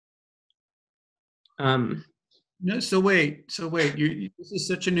 No, so wait, this is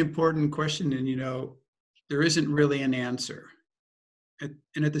such an important question, and there isn't really an answer.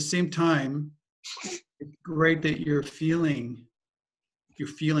 And at the same time, it's great that you're feeling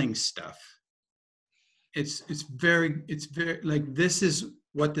stuff. It's very like, this is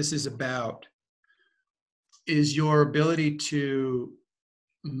what this is about, is your ability to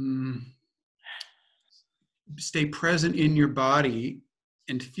stay present in your body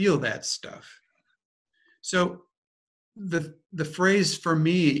and feel that stuff. So the phrase for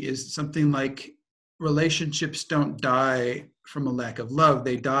me is something like, relationships don't die from a lack of love,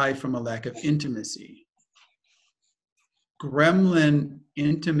 they die from a lack of intimacy. Gremlin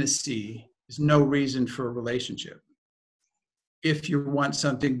intimacy is no reason for a relationship if you want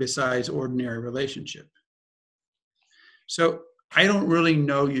something besides ordinary relationship. So I don't really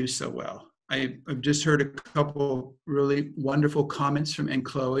know you so well. I've just heard a couple really wonderful comments from Aunt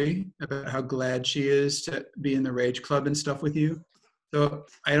Chloe about how glad she is to be in the Rage Club and stuff with you. So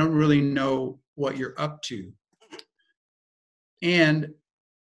I don't really know what you're up to. And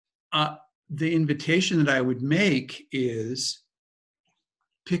the invitation that I would make is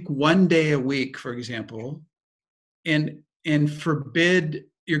pick one day a week, for example, and forbid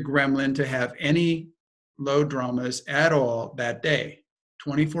your gremlin to have any low dramas at all that day.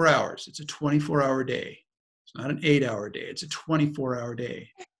 24 hours. It's a 24-hour day. It's not an 8-hour day. It's a 24-hour day.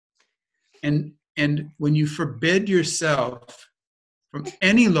 And when you forbid yourself from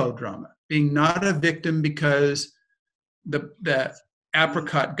any low drama, being not a victim because the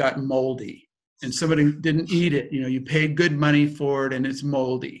apricot got moldy and somebody didn't eat it, you paid good money for it and it's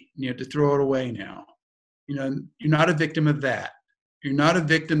moldy and you have to throw it away now. You're not a victim of that. You're not a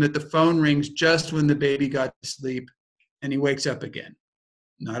victim that the phone rings just when the baby got to sleep and he wakes up again.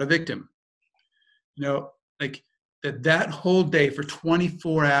 Not a victim. Like that whole day for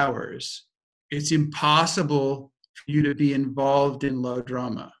 24 hours, it's impossible for you to be involved in low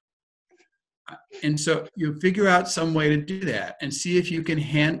drama. And so you figure out some way to do that and see if you can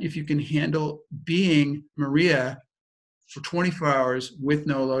handle being Maria for 24 hours with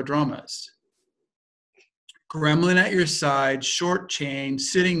no low dramas. Gremlin at your side, short chain,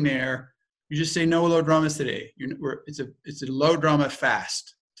 sitting there. You just say no low dramas today. It's a low drama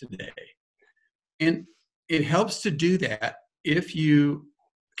fast today. And it helps to do that if you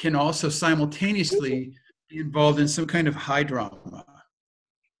can also simultaneously be involved in some kind of high drama.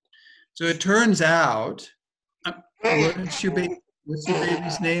 So it turns out, what's your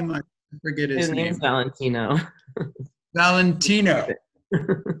baby's name? I forget his name. His name's Valentino.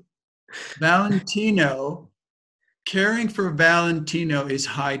 Valentino, caring for Valentino is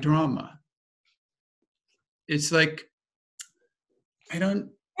high drama. It's like,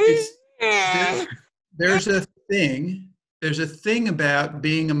 there's a thing there's a thing about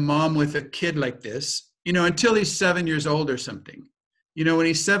being a mom with a kid like this, until he's 7 years old or something. When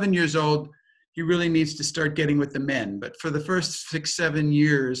he's 7 years old, he really needs to start getting with the men. But for the first 6, 7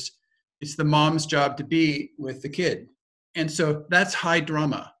 years, it's the mom's job to be with the kid. And so that's high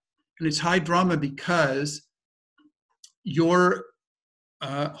drama. And it's high drama because you're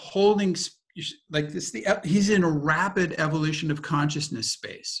holding, like this, he's in a rapid evolution of consciousness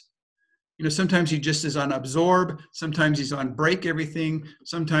space. Sometimes he just is on absorb, sometimes he's on break everything,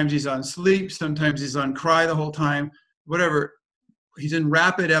 sometimes he's on sleep, sometimes he's on cry the whole time, whatever. He's in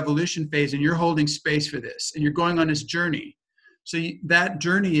rapid evolution phase, and you're holding space for this, and you're going on this journey. So that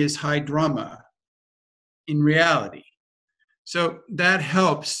journey is high drama in reality. So that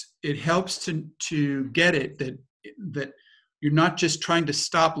helps. It helps to get it that you're not just trying to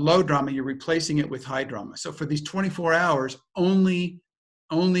stop low drama, you're replacing it with high drama. So for these 24 hours, only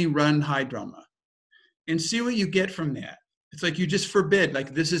run high drama and see what you get from that. It's like you just forbid,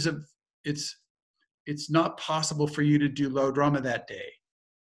 like this is it's not possible for you to do low drama that day.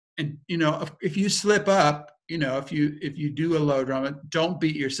 And if you slip up, if you do a low drama, don't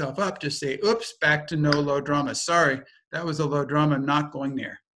beat yourself up. Just say, oops, back to no low drama. Sorry, that was a low drama. I'm not going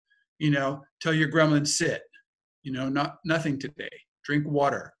there. Tell your gremlin sit. Nothing today. Drink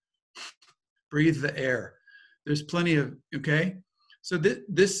water. Breathe the air. There's plenty of, okay? So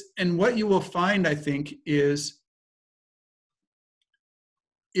this, and what you will find, I think, is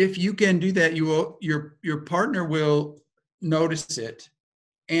if you can do that, your partner will notice it,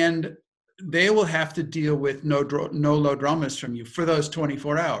 and they will have to deal with no low dramas from you for those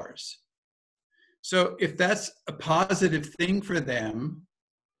 24 hours. So if that's a positive thing for them,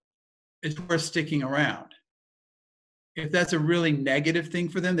 it's worth sticking around. If that's a really negative thing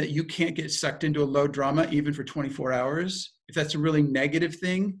for them, that you can't get sucked into a low drama even for 24 hours, if that's a really negative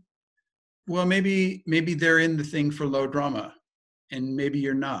thing, well, maybe they're in the thing for low drama, and maybe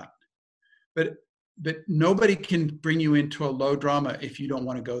you're not. But nobody can bring you into a low drama if you don't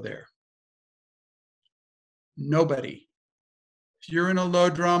want to go there. Nobody. If you're in a low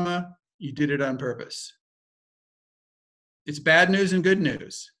drama, you did it on purpose. It's bad news and good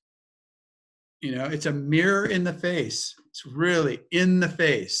news. It's a mirror in the face. It's really in the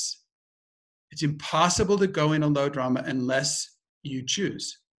face. It's impossible to go in a low drama unless you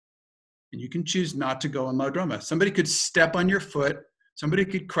choose. And you can choose not to go in low drama. Somebody could step on your foot. Somebody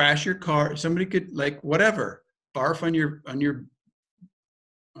could crash your car. Somebody could, like, whatever, barf on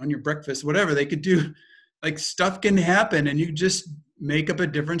your breakfast, whatever they could do. Like, stuff can happen, and you just make up a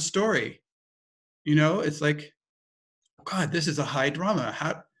different story. It's like, God, this is a high drama.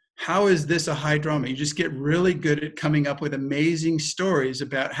 How is this a high drama? You just get really good at coming up with amazing stories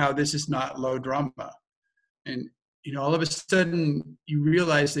about how this is not low drama. And, all of a sudden you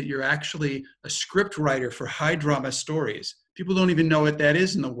realize that you're actually a script writer for high drama stories. People don't even know what that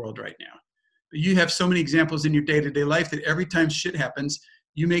is in the world right now. But you have so many examples in your day-to-day life that every time shit happens,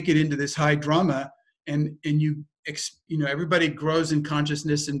 you make it into this high drama, and everybody grows in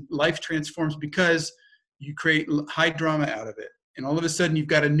consciousness and life transforms because you create high drama out of it. And all of a sudden, you've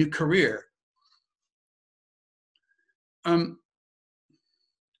got a new career. Can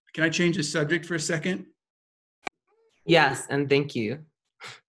I change the subject for a second? Yes, and thank you.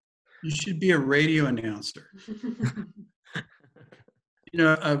 You should be a radio announcer.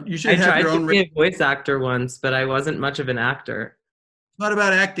 You should have your own. I tried to be a voice actor once, but I wasn't much of an actor. It's not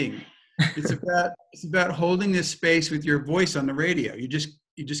about acting. It's about holding this space with your voice on the radio. You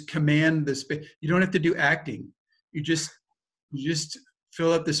just command the space. You don't have to do acting. You just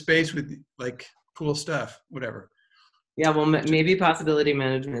fill up the space with, like, cool stuff, whatever. Yeah, well, maybe possibility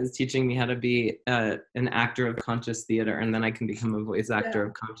management is teaching me how to be an actor of conscious theater, and then I can become a voice actor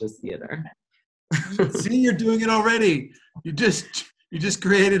of conscious theater. See, you're doing it already. You just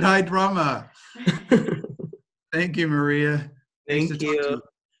created high drama. Thank you, Maria. Thank you.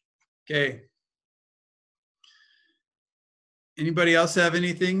 Okay. Anybody else have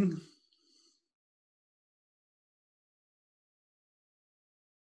anything?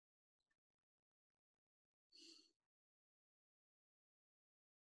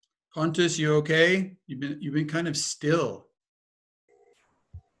 Pontus, you okay? You've been kind of still.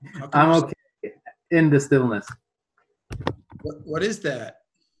 I'm okay in the stillness. What is that?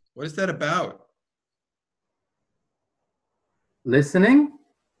 What is that about? Listening.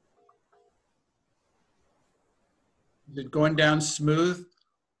 Is it going down smooth,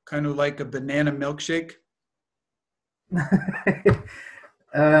 kind of like a banana milkshake?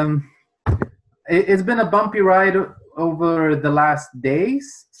 It's been a bumpy ride over the last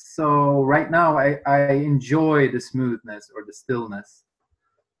days. So right now I enjoy the smoothness or the stillness.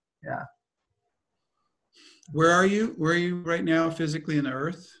 Yeah. Where are you? Where are you right now physically in the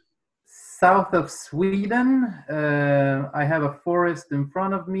earth? South of Sweden. I have a forest in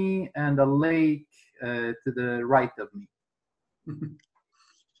front of me and a lake to the right of me.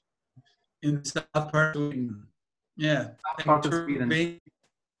 In the south part of Sweden. Yeah. Part of Sweden.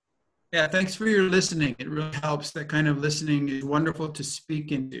 Yeah, thanks for your listening. It really helps. That kind of listening is wonderful to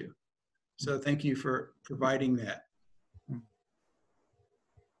speak into. So thank you for providing that.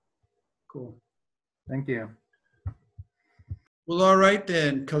 Cool. Thank you. Well, all right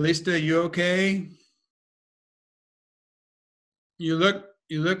then. Callista, you okay? You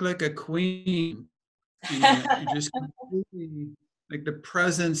look like a queen. You just completely, like the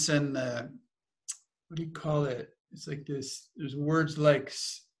presence and the, what do you call it? It's like this, there's words like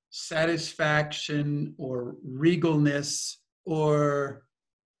satisfaction or regalness, or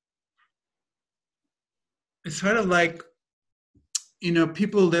it's sort of like,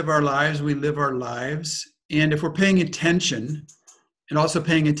 people live our lives, we live our lives. And if we're paying attention and also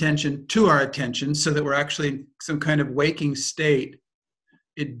paying attention to our attention so that we're actually in some kind of waking state,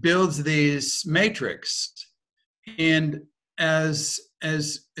 it builds these matrix. And as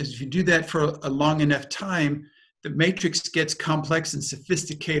you do that for a long enough time, the matrix gets complex and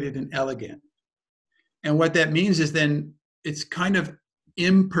sophisticated and elegant. And what that means is then it's kind of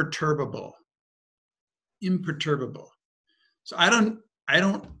imperturbable. So I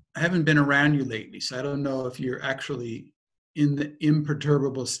haven't been around you lately, so I don't know if you're actually in the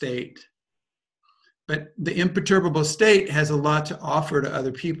imperturbable state. But the imperturbable state has a lot to offer to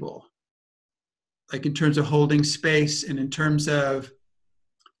other people, like in terms of holding space and in terms of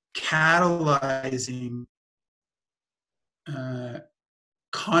catalyzing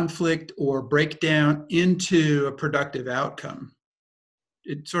conflict or breakdown into a productive outcome.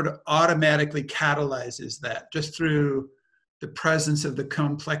 It sort of automatically catalyzes that just through the presence of the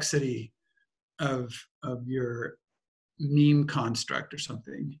complexity of your meme construct or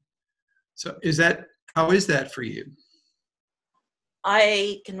something. So how is that for you?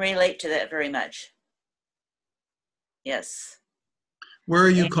 I can relate to that very much. Yes. Where are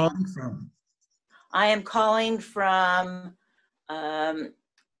you calling from? I am calling from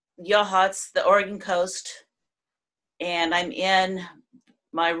Yohots, the Oregon coast, and I'm in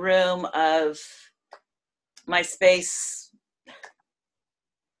my room of my space.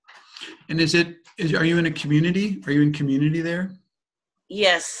 And are you in a community? Are you in community there?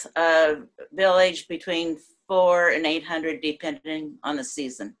 Yes, a village between 400 and 800, depending on the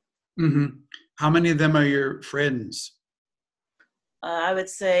season. Mm-hmm. How many of them are your friends? I would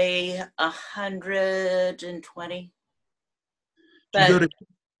say 120. Do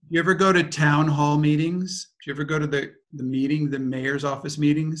you ever go to town hall meetings? Do you ever go to the mayor's office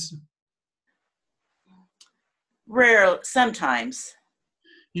meetings? Rare, sometimes.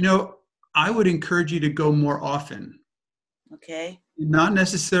 I would encourage you to go more often. Okay. Not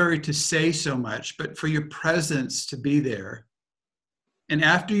necessary to say so much, but for your presence to be there. And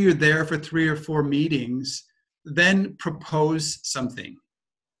after you're there for 3 or 4 meetings, then propose something.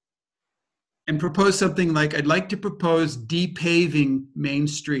 And propose something like, I'd like to propose depaving Main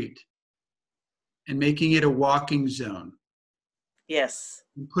Street and making it a walking zone. Yes.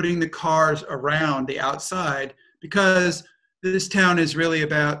 And putting the cars around the outside, because this town is really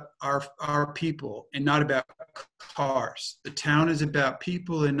about our people and not about cars. The town is about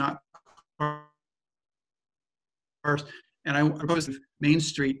people and not cars. And I propose Main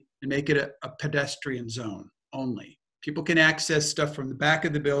Street and make it a pedestrian zone only. People can access stuff from the back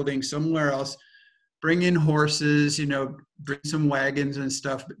of the building somewhere else, bring in horses, bring some wagons and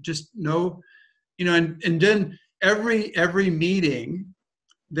stuff, but just and then every meeting,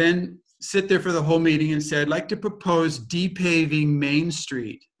 then sit there for the whole meeting and say, I'd like to propose depaving Main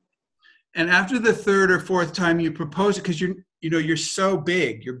Street. And after the 3rd or 4th time you propose it, because you're so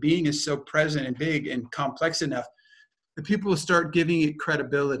big, your being is so present and big and complex enough, that people will start giving it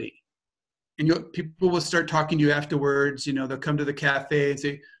credibility. And people will start talking to you afterwards. They'll come to the cafe and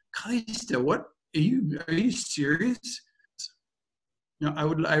say, Callista, what are you serious? I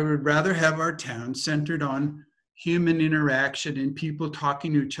would rather have our town centered on human interaction and people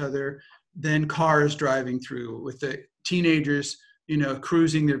talking to each other than cars driving through with the teenagers,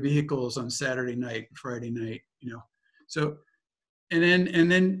 cruising their vehicles on Saturday night, Friday night, So,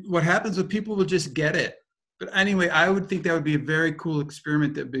 and then what happens is people will just get it. But anyway, I would think that would be a very cool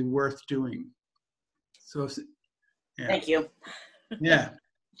experiment that would be worth doing. So, yeah. Thank you. Yeah.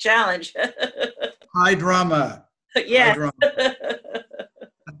 Challenge. High drama. Yeah. High drama.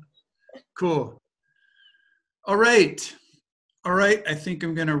 Cool. All right. I think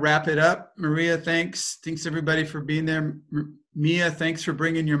I'm going to wrap it up. Maria, thanks. Thanks everybody for being there. Mia, thanks for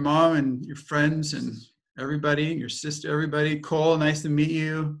bringing your mom and your friends and everybody, your sister, everybody. Cole, nice to meet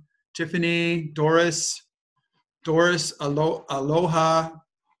you. Tiffany, Doris, aloha.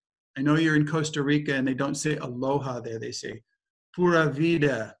 I know you're in Costa Rica and they don't say aloha there. They say pura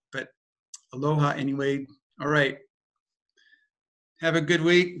vida, but aloha anyway. All right. Have a good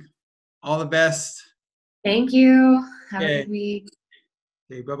week. All the best. Thank you. Have Okay. a good week.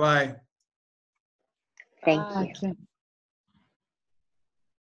 Okay, bye-bye. Thank you.